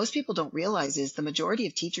 So what most people don't realize is the majority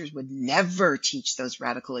of teachers would never teach those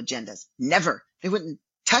radical agendas. Never. They wouldn't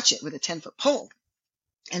touch it with a 10-foot pole.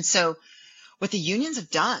 And so what the unions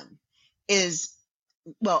have done is,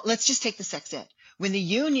 well, let's just take the sex ed. When the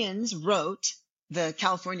unions wrote the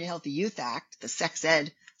California Healthy Youth Act, the sex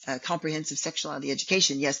ed, comprehensive sexuality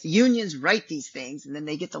education, yes, the unions write these things, and then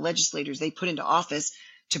they get the legislators they put into office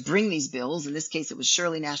to bring these bills. In this case, it was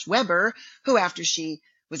Shirley Nash Weber, who, after she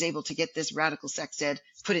was able to get this radical sex ed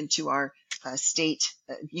put into our state,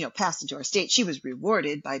 passed into our state, she was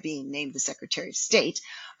rewarded by being named the Secretary of State.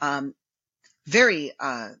 A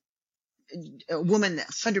woman that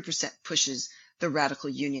 100% pushes the radical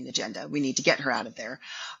union agenda. We need to get her out of there,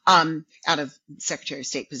 out of Secretary of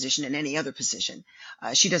State position and any other position.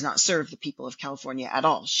 She does not serve the people of California at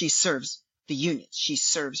all. She serves the unions. She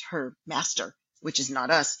serves her master, which is not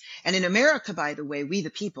us. And in America, by the way, we the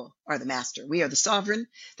people are the master. We are the sovereign.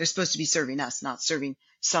 They're supposed to be serving us, not serving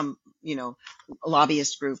some,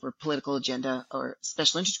 lobbyist group or political agenda or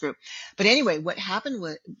special interest group. But anyway, what happened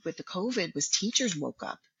with the COVID was teachers woke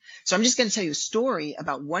up. So I'm just going to tell you a story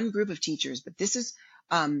about one group of teachers, but this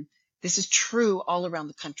is true all around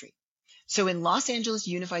the country. So in Los Angeles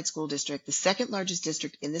Unified School District, the second largest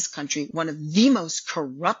district in this country, one of the most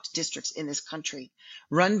corrupt districts in this country,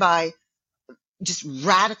 run by just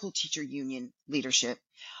radical teacher union leadership,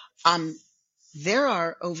 there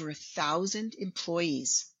are over 1,000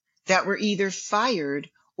 employees that were either fired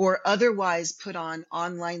or otherwise put on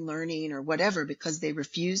online learning or whatever because they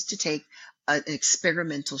refused to take an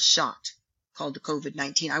experimental shot called the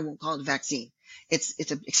COVID-19. I won't call it a vaccine. It's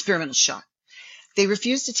an experimental shot. They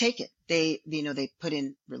refused to take it. They put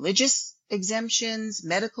in religious exemptions,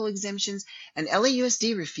 medical exemptions, and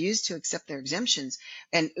LAUSD refused to accept their exemptions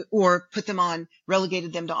or put them on,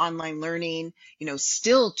 relegated them to online learning.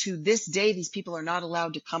 Still to this day, these people are not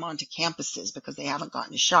allowed to come onto campuses because they haven't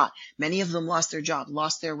gotten a shot. Many of them lost their job,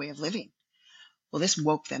 lost their way of living. Well, this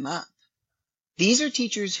woke them up. These are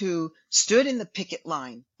teachers who stood in the picket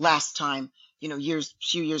line last time,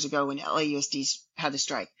 few years ago when LAUSD had the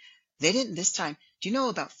strike. They didn't this time. Do you know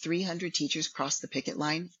about 300 teachers crossed the picket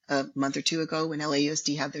line a month or two ago when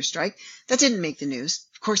LAUSD had their strike? That didn't make the news.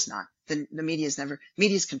 Of course not. The media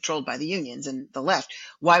is controlled by the unions and the left.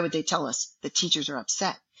 Why would they tell us that teachers are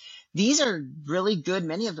upset? These are really good,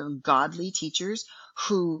 many of them godly teachers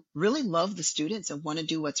who really love the students and want to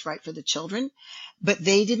do what's right for the children, but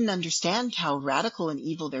they didn't understand how radical and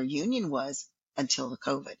evil their union was until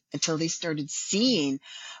until they started seeing,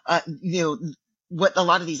 what a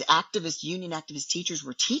lot of these union activist teachers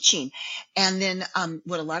were teaching. And then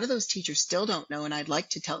what a lot of those teachers still don't know, and I'd like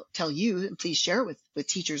to tell you, and please share it with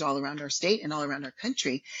teachers all around our state and all around our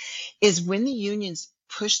country, is when the unions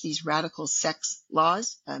push these radical sex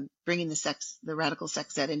laws, bringing the radical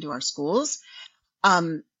sex ed into our schools,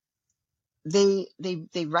 they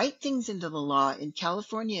write things into the law. In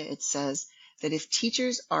California, it says that if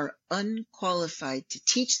teachers are unqualified to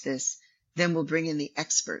teach this, then we'll bring in the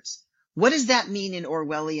experts. What does that mean in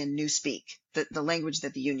Orwellian newspeak, the language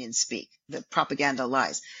that the unions speak, the propaganda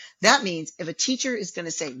lies? That means if a teacher is going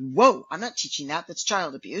to say, whoa, I'm not teaching that, that's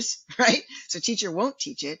child abuse, right? So teacher won't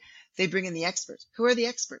teach it. They bring in the experts. Who are the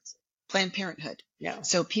experts? Planned Parenthood. Yeah.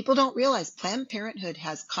 So people don't realize Planned Parenthood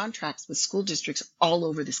has contracts with school districts all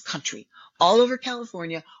over this country, all over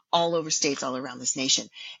California, all over states, all around this nation.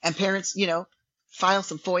 And parents, file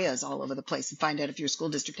some FOIAs all over the place and find out if your school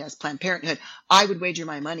district has Planned Parenthood. I would wager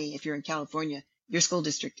my money, if you're in California, your school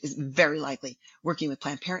district is very likely working with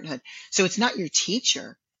Planned Parenthood. So it's not your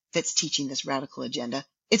teacher that's teaching this radical agenda.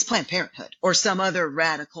 It's Planned Parenthood or some other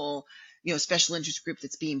radical, special interest group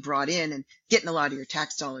that's being brought in and getting a lot of your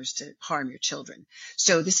tax dollars to harm your children.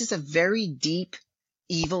 So this is a very deep,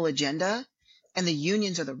 evil agenda, and the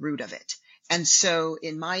unions are the root of it. And so,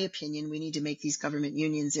 in my opinion, we need to make these government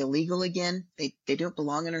unions illegal again. They don't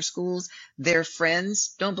belong in our schools. Their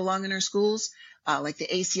friends don't belong in our schools, like the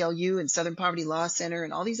ACLU and Southern Poverty Law Center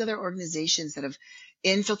and all these other organizations that have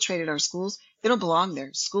infiltrated our schools. They don't belong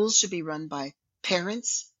there. Schools should be run by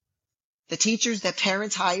parents, the teachers that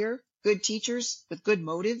parents hire, good teachers with good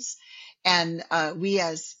motives. And we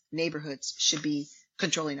as neighborhoods should be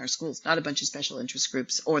controlling our schools, not a bunch of special interest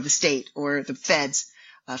groups or the state or the feds.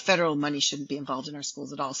 Federal money shouldn't be involved in our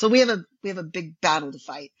schools at all. So we have a big battle to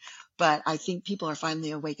fight, but I think people are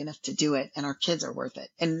finally awake enough to do it, and our kids are worth it.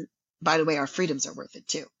 And by the way, our freedoms are worth it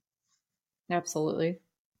too. Absolutely.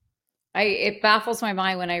 It baffles my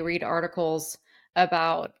mind when I read articles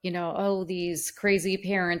about, these crazy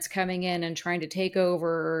parents coming in and trying to take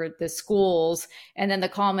over the schools. And then the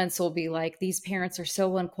comments will be like, these parents are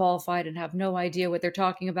so unqualified and have no idea what they're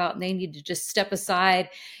talking about. And they need to just step aside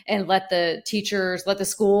and let the teachers, let the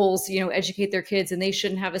schools, educate their kids. And they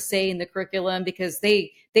shouldn't have a say in the curriculum because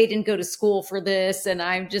they didn't go to school for this. And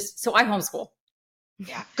I homeschool.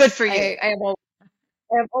 Yeah, good for you. I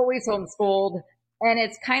have always homeschooled. And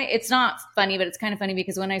it's not funny, but it's kind of funny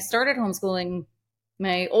because when I started homeschooling,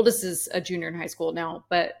 my oldest is a junior in high school now,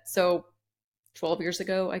 but so 12 years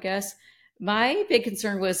ago, I guess, my big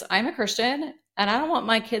concern was I'm a Christian and I don't want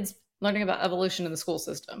my kids learning about evolution in the school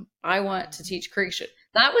system. I want to teach creation.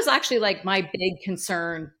 That was actually like my big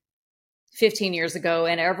concern 15 years ago.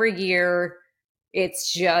 And every year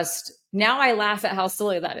it's just, now I laugh at how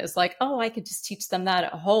silly that is. Like, oh, I could just teach them that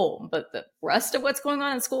at home. But the rest of what's going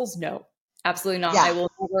on in schools, no. Absolutely not. Yeah. I will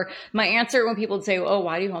never. My answer when people would say, oh,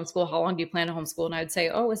 why do you homeschool? How long do you plan to homeschool? And I'd say,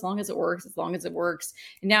 oh, as long as it works, as long as it works.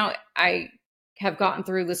 And now I have gotten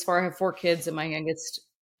through this far. I have 4 kids and my youngest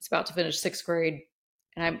is about to finish 6th grade.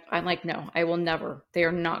 And I'm like, no, I will never. They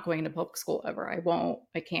are not going to public school ever. I won't.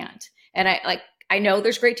 I can't. And I know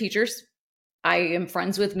there's great teachers. I am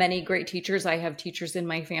friends with many great teachers. I have teachers in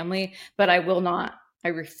my family, but I will not. I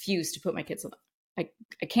refuse to put my kids on that.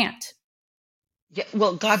 I can't. Yeah,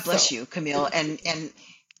 well, God bless you, Camille.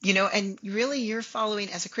 And really you're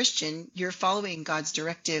following, as a Christian, you're following God's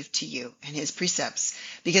directive to you and his precepts,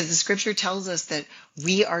 because the scripture tells us that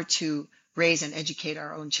we are to raise and educate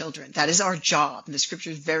our own children. That is our job. And the scripture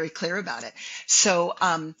is very clear about it. So,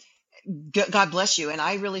 God bless you. And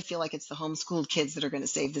I really feel like it's the homeschooled kids that are going to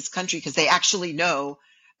save this country, because they actually know,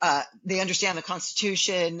 they understand the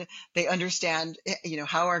Constitution. They understand,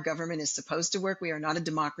 how our government is supposed to work. We are not a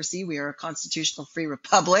democracy. We are a constitutional free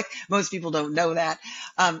republic. Most people don't know that.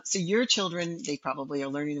 So your children, they probably are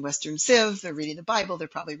learning the Western Civ. They're reading the Bible. They're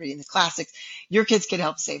probably reading the classics. Your kids could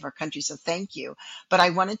help save our country. So thank you. But I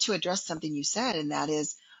wanted to address something you said, and that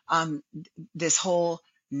is this whole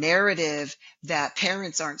narrative that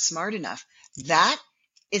parents aren't smart enough. That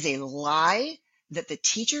is a lie that the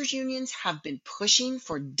teachers unions have been pushing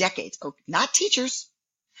for decades. Oh, not teachers,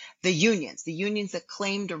 the unions that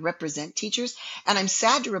claim to represent teachers. And I'm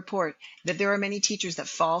sad to report that there are many teachers that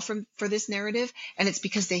fall for this narrative. And it's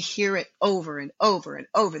because they hear it over and over and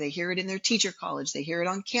over. They hear it in their teacher college. They hear it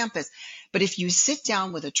on campus. But if you sit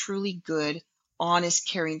down with a truly good, honest,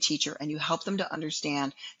 caring teacher and you help them to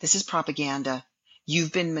understand this is propaganda,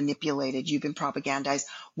 you've been manipulated, you've been propagandized.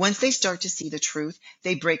 Once they start to see the truth,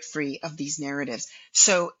 they break free of these narratives.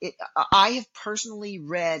 So I have personally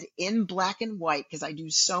read in black and white, because I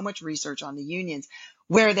do so much research on the unions,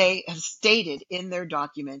 where they have stated in their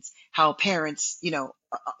documents how parents,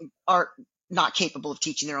 are not capable of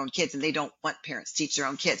teaching their own kids, and they don't want parents to teach their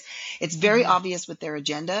own kids. It's very obvious with their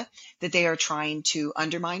agenda that they are trying to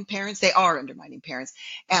undermine parents. They are undermining parents,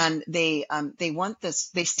 and they want this.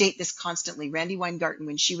 They state this constantly. Randy Weingarten,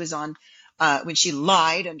 when she was on, when she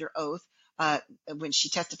lied under oath, when she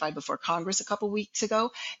testified before Congress a couple weeks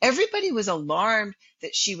ago, everybody was alarmed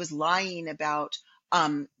that she was lying about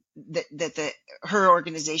her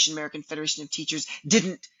organization, American Federation of Teachers,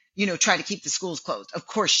 didn't try to keep the schools closed. Of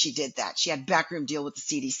course she did that. She had backroom deal with the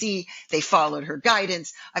CDC. They followed her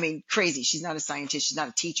guidance. I mean, crazy. She's not a scientist. She's not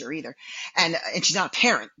a teacher either. And she's not a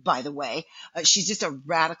parent, by the way. She's just a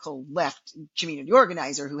radical left community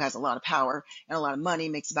organizer who has a lot of power and a lot of money,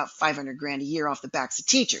 makes about $500,000 a year off the backs of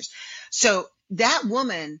teachers. So that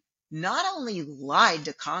woman not only lied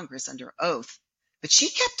to Congress under oath, but she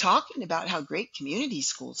kept talking about how great community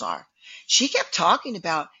schools are. She kept talking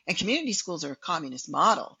about, and community schools are a communist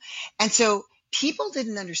model. And so people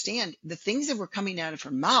didn't understand the things that were coming out of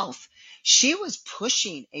her mouth. She was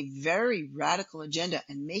pushing a very radical agenda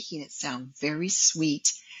and making it sound very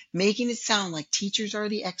sweet, making it sound like teachers are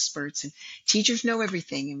the experts and teachers know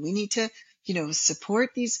everything. And we need to, support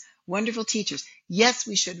these wonderful teachers. Yes,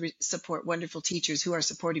 we should support wonderful teachers who are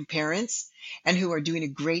supporting parents and who are doing a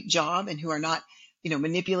great job and who are not,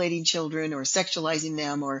 manipulating children or sexualizing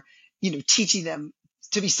them or, teaching them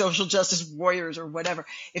to be social justice warriors or whatever.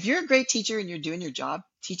 If you're a great teacher and you're doing your job,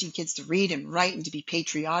 teaching kids to read and write and to be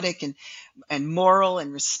patriotic and moral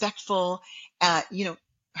and respectful,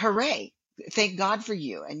 hooray. Thank God for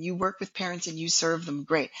you. And you work with parents and you serve them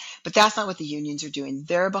great. But that's not what the unions are doing.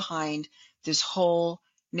 They're behind this whole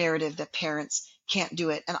narrative that parents can't do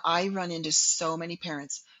it. And I run into so many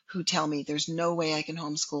parents who tell me there's no way I can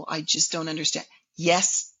homeschool. I just don't understand.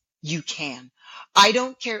 Yes, you can. I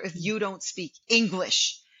don't care if you don't speak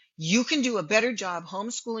English. You can do a better job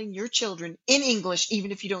homeschooling your children in English,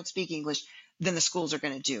 even if you don't speak English, than the schools are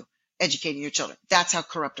going to do educating your children. That's how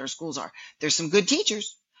corrupt our schools are. There's some good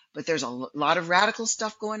teachers, but there's a lot of radical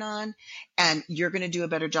stuff going on, and you're going to do a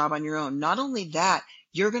better job on your own. Not only that,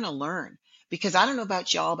 you're going to learn. Because I don't know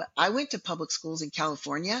about y'all, but I went to public schools in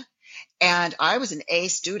California and I was an A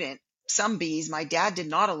student, some B's. My dad did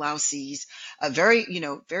not allow C's, a very,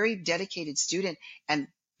 very dedicated student. And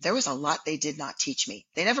there was a lot they did not teach me.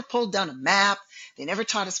 They never pulled down a map. They never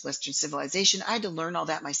taught us Western civilization. I had to learn all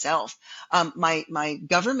that myself. My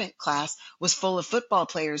government class was full of football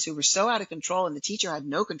players who were so out of control, and the teacher had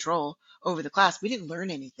no control over the class. We didn't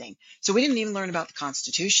learn anything. So we didn't even learn about the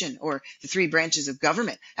Constitution or the three branches of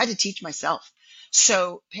government. I had to teach myself.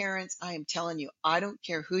 So parents, I am telling you, I don't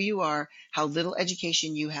care who you are, how little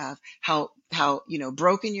education you have, how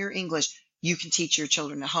broken your English, you can teach your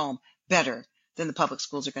children at home better than the public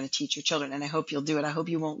schools are going to teach your children. And I hope you'll do it. I hope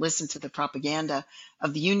you won't listen to the propaganda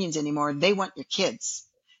of the unions anymore. They want your kids.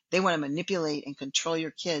 They want to manipulate and control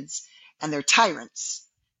your kids, and they're tyrants.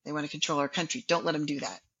 They want to control our country. Don't let them do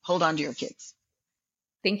that. Hold on to your kids.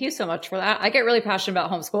 Thank you so much for that. I get really passionate about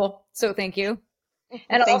homeschool, so thank you.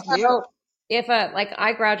 And Thank also, you. if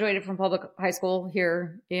I graduated from public high school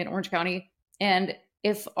here in Orange County, and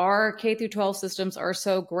if our K through 12 systems are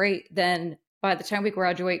so great, then by the time we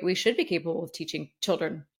graduate, we should be capable of teaching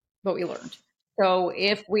children what we learned. So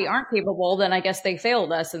if we aren't capable, then I guess they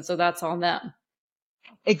failed us, and so that's on them.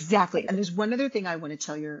 Exactly. And there's one other thing I want to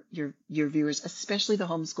tell your viewers, especially the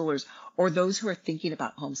homeschoolers or those who are thinking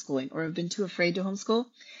about homeschooling or have been too afraid to homeschool.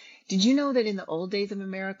 Did you know that in the old days of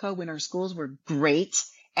America, when our schools were great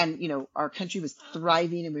and, our country was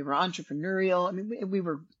thriving and we were entrepreneurial, I mean, we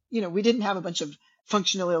were, we didn't have a bunch of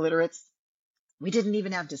functional illiterates. We didn't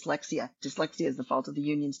even have dyslexia. Dyslexia is the fault of the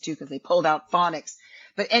unions too, because they pulled out phonics.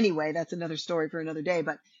 But anyway, that's another story for another day.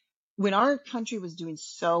 But when our country was doing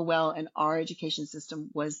so well and our education system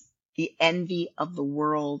was the envy of the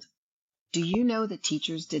world, do you know that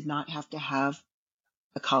teachers did not have to have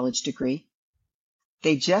a college degree?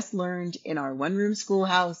 They just learned in our one-room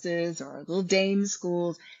schoolhouses or our little dame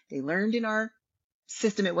schools. They learned in our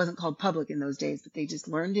system. It wasn't called public in those days, but they just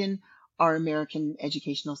learned in our American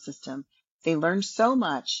educational system. They learned so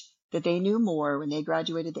much that they knew more when they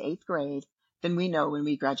graduated the 8th grade than we know when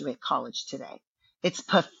we graduate college today. It's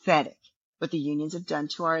pathetic what the unions have done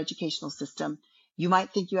to our educational system. You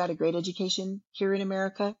might think you had a great education here in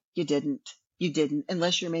America. You didn't. You didn't,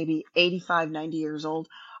 unless you're maybe 85, 90 years old.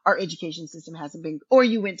 Our education system hasn't been, or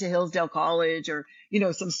you went to Hillsdale College or,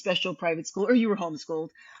 some special private school, or you were homeschooled.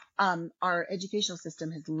 Our educational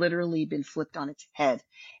system has literally been flipped on its head.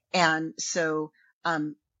 And so,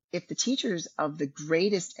 if the teachers of the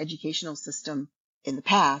greatest educational system in the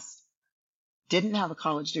past didn't have a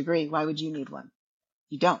college degree, why would you need one?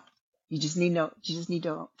 You don't. You just need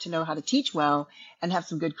to know how to teach well and have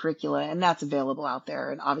some good curricula, and that's available out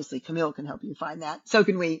there. And obviously Camille can help you find that. So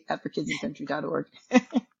can we at forkidsinthecountry.org.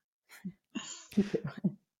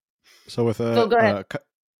 So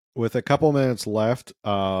with a couple minutes left,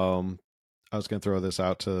 I was going to throw this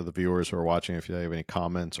out to the viewers who are watching. If you have any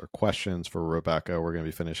comments or questions for Rebecca, we're going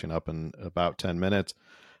to be finishing up in about 10 minutes,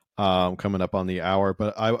 coming up on the hour.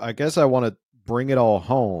 But I guess I want to bring it all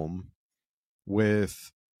home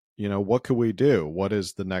with, what could we do? What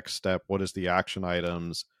is the next step? What is the action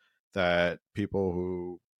items that people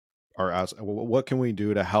who are out, what can we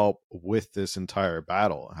do to help with this entire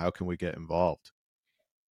battle? How can we get involved?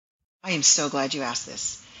 I am so glad you asked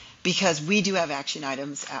this, because we do have action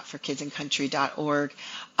items at forkidsinthecountry.org.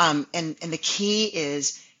 And the key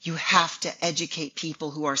is You have to educate people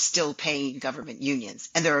who are still paying government unions,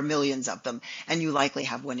 and there are millions of them, and you likely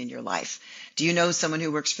have one in your life. Do you know someone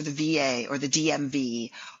who works for the VA or the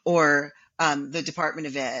DMV or the Department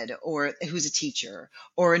of Ed, or who's a teacher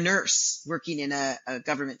or a nurse working in a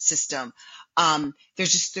government system?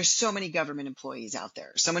 There's so many government employees out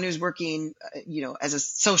there. Someone who's working, as a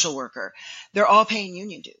social worker, they're all paying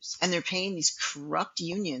union dues, and they're paying these corrupt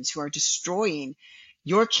unions who are destroying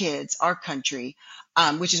your kids, our country,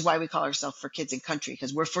 which is why we call ourselves For Kids and Country,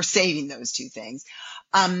 because we're for saving those two things.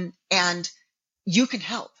 And you can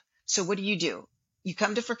help. So what do? You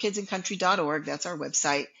come to forkidsandcountry.org. That's our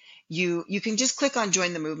website. You can just click on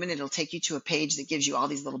join the movement. It'll take you to a page that gives you all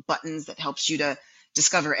these little buttons that helps you to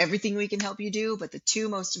discover everything we can help you do. But the two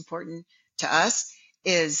most important to us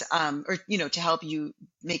is, to help you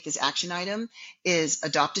make this action item, is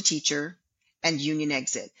adopt a teacher and union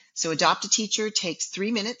exit. So adopt a teacher takes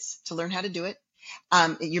 3 minutes to learn how to do it.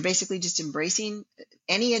 You're basically just embracing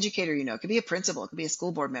any educator you know. It could be a principal, it could be a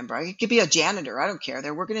school board member, it could be a janitor. I don't care.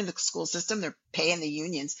 They're working in the school system. They're paying the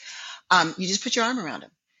unions. You just put your arm around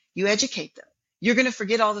them. You educate them. You're going to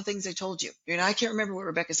forget all the things I told you. I can't remember what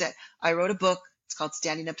Rebecca said. I wrote a book. It's called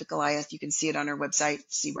Standing Up to Goliath. You can see it on our website.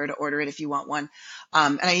 See where to order it if you want one.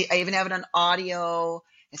 And I even have it on audio.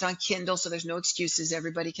 It's on Kindle, so there's no excuses.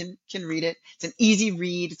 Everybody can read it. It's an easy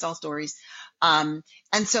read. It's all stories. And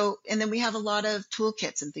then we have a lot of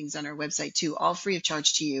toolkits and things on our website too, all free of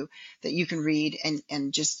charge to you, that you can read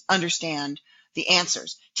and just understand the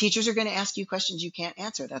answers. Teachers are going to ask you questions you can't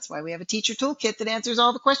answer. That's why we have a teacher toolkit that answers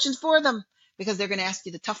all the questions for them, because they're going to ask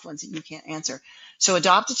you the tough ones that you can't answer. So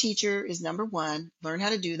adopt a teacher is number one. Learn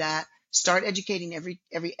how to do that. Start educating every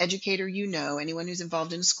educator you know, anyone who's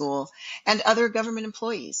involved in a school, and other government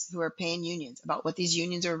employees who are paying unions about what these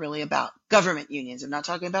unions are really about. Government unions. I'm not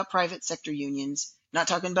talking about private sector unions. I'm not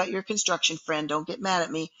talking about your construction friend. Don't get mad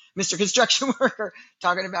at me, Mr. Construction Worker.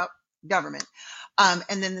 Talking about government. And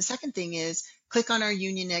then the second thing is click on our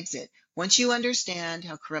union exit. Once you understand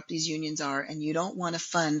how corrupt these unions are, and you don't want to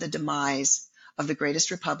fund the demise of the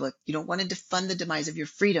greatest republic, you don't want to fund the demise of your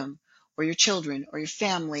freedom or your children or your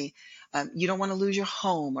family, you don't want to lose your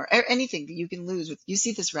home or anything that you can lose with. You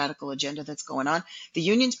see this radical agenda that's going on. The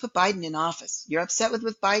unions put Biden in office. You're upset with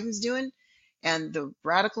what Biden's doing, and the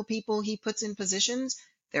radical people he puts in positions,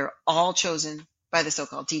 they're all chosen by the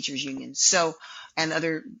so-called teachers union. So, and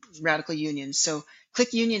other radical unions. So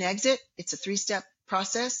click union exit. It's a 3-step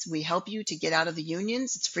process. We help you to get out of the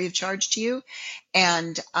unions. It's free of charge to you.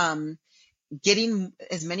 And getting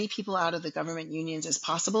as many people out of the government unions as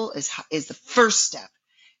possible is the first step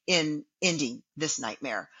in ending this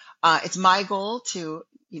nightmare. It's my goal to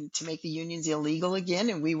make the unions illegal again,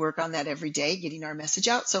 and we work on that every day, getting our message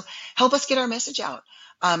out. So help us get our message out.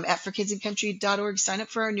 At forkidsandcountry.org, sign up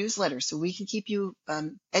for our newsletter so we can keep you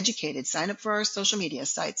educated. Sign up for our social media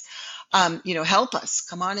sites. Help us.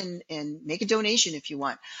 Come on and make a donation if you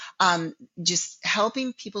want. Just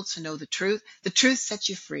helping people to know the truth. The truth sets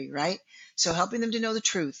you free, right? So helping them to know the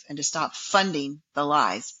truth and to stop funding the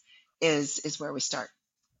lies is where we start.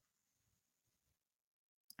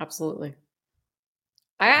 Absolutely.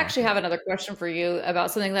 I actually have another question for you about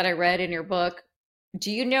something that I read in your book. Do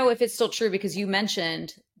you know if it's still true? Because you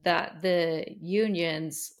mentioned that the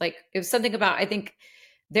unions, like it was something about, I think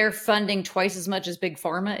they're funding twice as much as Big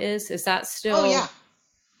Pharma is. Is that still? Oh yeah.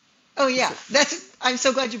 Oh yeah. I'm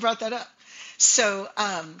so glad you brought that up. So,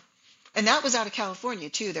 and that was out of California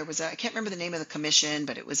too. There was I can't remember the name of the commission,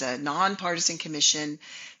 but it was a nonpartisan commission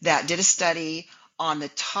that did a study on the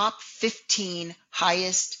top 15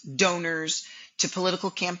 highest donors to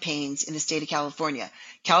political campaigns in the state of California.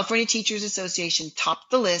 California Teachers Association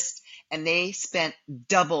topped the list, and they spent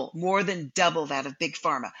more than double that of Big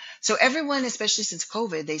Pharma. So everyone, especially since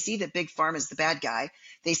COVID, they see that Big Pharma is the bad guy.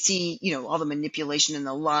 They see, all the manipulation and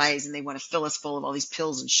the lies, and they want to fill us full of all these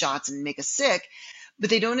pills and shots and make us sick. But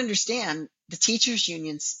they don't understand the teachers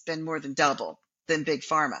unions spend more than double than Big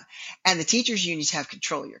Pharma. And the teachers unions have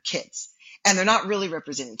control of your kids. And they're not really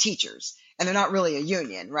representing teachers. And they're not really a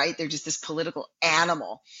union, right? They're just this political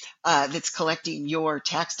animal that's collecting your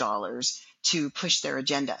tax dollars to push their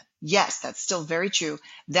agenda. Yes, that's still very true.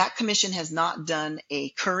 That commission has not done a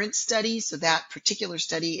current study. So that particular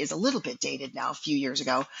study is a little bit dated now, a few years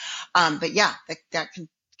ago. But yeah, that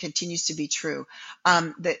continues to be true.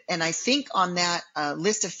 And I think on that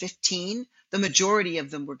list of 15, the majority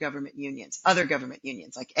of them were government unions, other government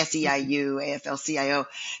unions like SEIU, AFL-CIO.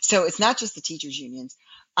 So it's not just the teachers unions.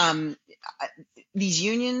 These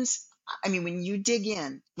unions, when you dig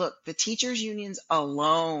in, look, the teachers unions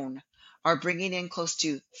alone are bringing in close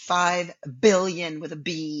to $5 billion with a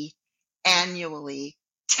B annually,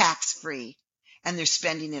 tax-free. and they're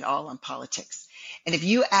spending it all on politics. And if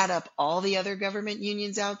you add up all the other government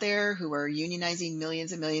unions out there who are unionizing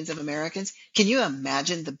millions and millions of Americans, can you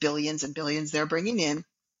imagine the billions and billions they're bringing in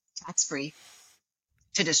tax-free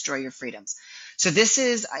to destroy your freedoms? So this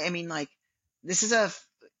is, I mean, like, this is a,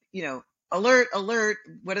 you know, alert, alert.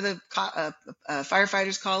 What do the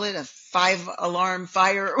firefighters call it? A 5-alarm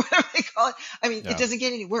fire or whatever they call it. I mean, Yeah. It doesn't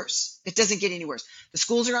get any worse. It doesn't get any worse. The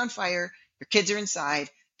schools are on fire. Your kids are inside.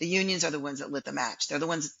 The unions are the ones that lit the match. They're the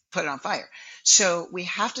ones that put it on fire. So we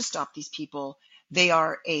have to stop these people. They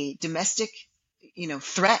are a domestic,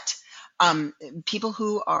 threat. People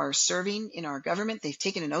who are serving in our government, they've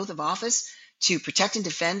taken an oath of office to protect and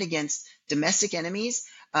defend against domestic enemies.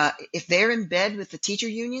 If they're in bed with the teacher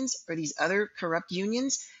unions or these other corrupt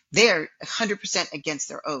unions, they're 100% against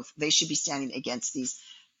their oath. They should be standing against these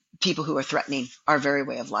people who are threatening our very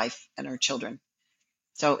way of life and our children.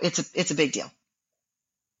 So it's a big deal.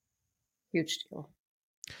 Huge deal.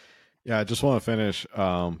 Yeah, I just want to finish.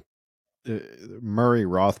 Murray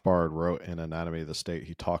Rothbard wrote in Anatomy of the State,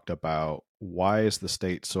 he talked about why is the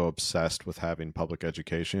state so obsessed with having public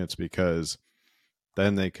education? It's because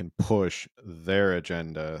then they can push their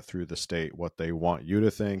agenda through the state, what they want you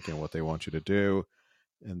to think and what they want you to do.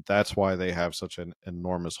 And that's why they have such an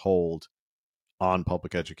enormous hold on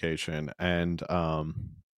public education. And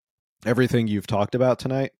everything you've talked about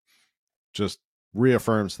tonight just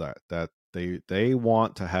reaffirms that they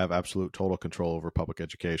want to have absolute total control over public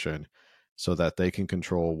education so that they can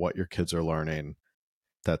control what your kids are learning,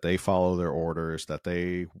 that they follow their orders, that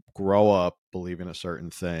they grow up believing a certain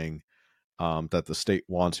thing that the state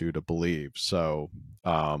wants you to believe. So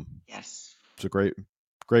Yes. it's a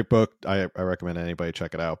great book. I recommend anybody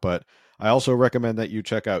check it out. But I also recommend that you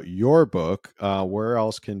check out your book. Where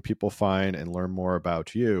else can people find and learn more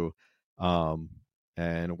about you?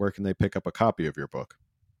 And where can they pick up a copy of your book?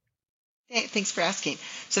 Thanks for asking.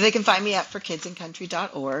 So they can find me at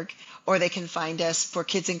forkidsandcountry.org, or they can find us for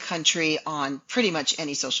Kids and Country on pretty much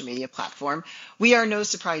any social media platform. We are, no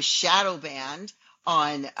surprise, shadow banned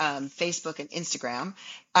on Facebook and Instagram,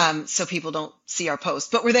 so people don't see our posts,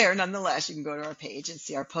 but we're there nonetheless. You can go to our page and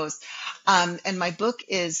see our posts. And my book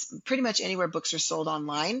is pretty much anywhere books are sold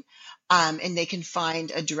online, and they can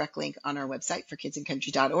find a direct link on our website for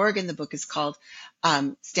kidsandcountry.org. And the book is called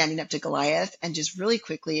Standing Up to Goliath. And just really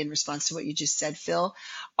quickly, in response to what you just said, Phil,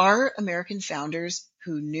 our American founders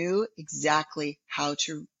who knew exactly how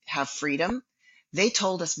to have freedom, they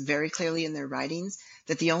told us very clearly in their writings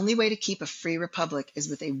that the only way to keep a free republic is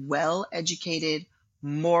with a well-educated,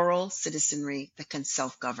 moral citizenry that can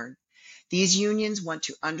self-govern. These unions want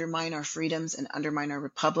to undermine our freedoms and undermine our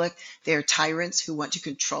republic. They are tyrants who want to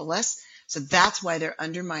control us. So that's why they're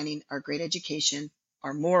undermining our great education,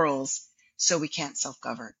 our morals, so we can't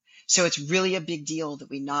self-govern. So it's really a big deal that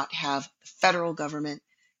we not have the federal government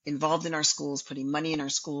involved in our schools, putting money in our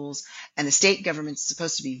schools, and the state government's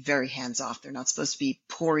supposed to be very hands-off. They're not supposed to be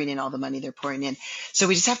pouring in all the money they're pouring in. So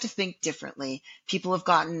we just have to think differently. People have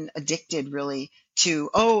gotten addicted really to,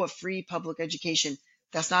 a free public education.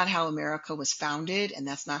 That's not how America was founded, and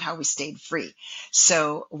that's not how we stayed free.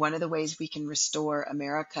 So one of the ways we can restore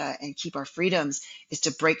America and keep our freedoms is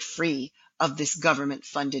to break free of this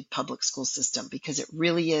government-funded public school system, because it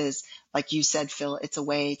really is, like you said, Phil, it's a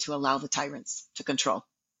way to allow the tyrants to control.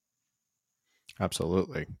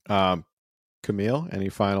 Absolutely. Camille, any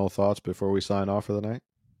final thoughts before we sign off for the night?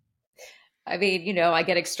 I mean, I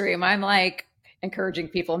get extreme. I'm like encouraging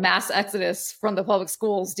people, mass exodus from the public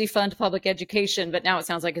schools, defund public education, but now it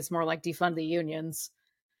sounds like it's more like defund the unions.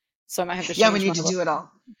 So I might have to we need to do it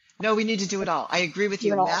all. No, we need to do it all. I agree with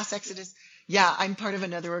you. Mass exodus. Yeah, I'm part of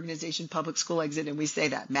another organization, Public School Exit, and we say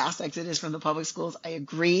that mass exodus from the public schools. I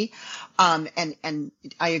agree. And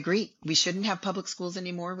I agree. We shouldn't have public schools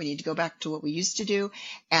anymore. We need to go back to what we used to do.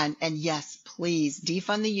 And yes, please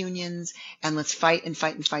defund the unions, and let's fight and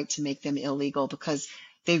fight and fight to make them illegal, because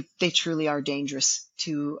they truly are dangerous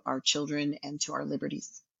to our children and to our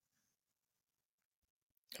liberties.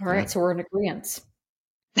 All right. So we're in agreement.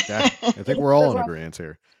 Yeah, I think we're all in agreement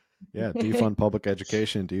here. Yeah, defund public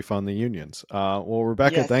education, defund the unions. Well,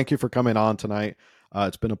 Rebecca, Yes. Thank you for coming on tonight.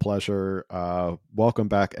 It's been a pleasure. Welcome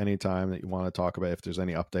back anytime that you want to talk about. If there's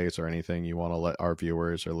any updates or anything you want to let our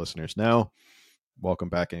viewers or listeners know, welcome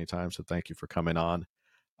back anytime. So thank you for coming on.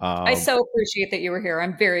 I so appreciate that you were here.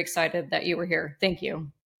 I'm very excited that you were here. Thank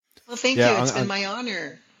you. Well, thank you. It's been my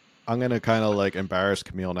honor. I'm going to kind of like embarrass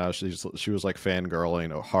Camille now. She was like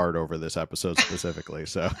fangirling hard over this episode specifically.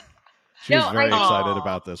 So she was very excited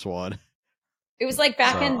about this one. It was like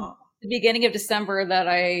back in the beginning of December that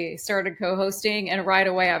I started co-hosting, and right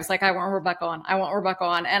away I was like, I want Rebecca on. I want Rebecca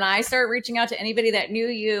on. And I started reaching out to anybody that knew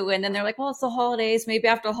you. And then they're like, well, it's the holidays, maybe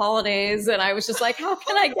after the holidays. And I was just like, how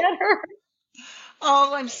can I get her?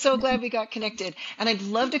 Oh, I'm so glad we got connected. And I'd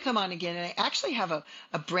love to come on again. And I actually have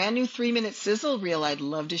a brand new 3-minute sizzle reel I'd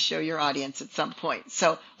love to show your audience at some point.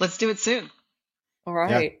 So let's do it soon. All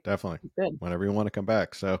Yeah, right. definitely. Good. Whenever you want to come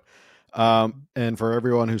back. So, and for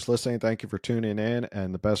everyone who's listening, thank you for tuning in.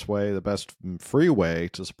 And the best free way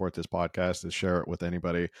to support this podcast is share it with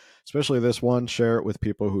anybody, especially this one. Share it with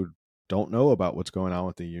people who don't know about what's going on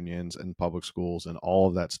with the unions and public schools and all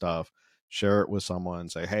of that stuff. Share it with someone.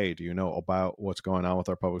 Say, hey, do you know about what's going on with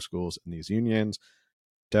our public schools and these unions?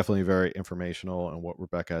 Definitely very informational and what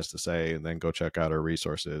Rebecca has to say. And then go check out our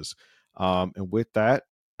resources. And with that,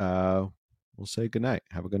 we'll say good night.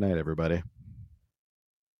 Have a good night, everybody.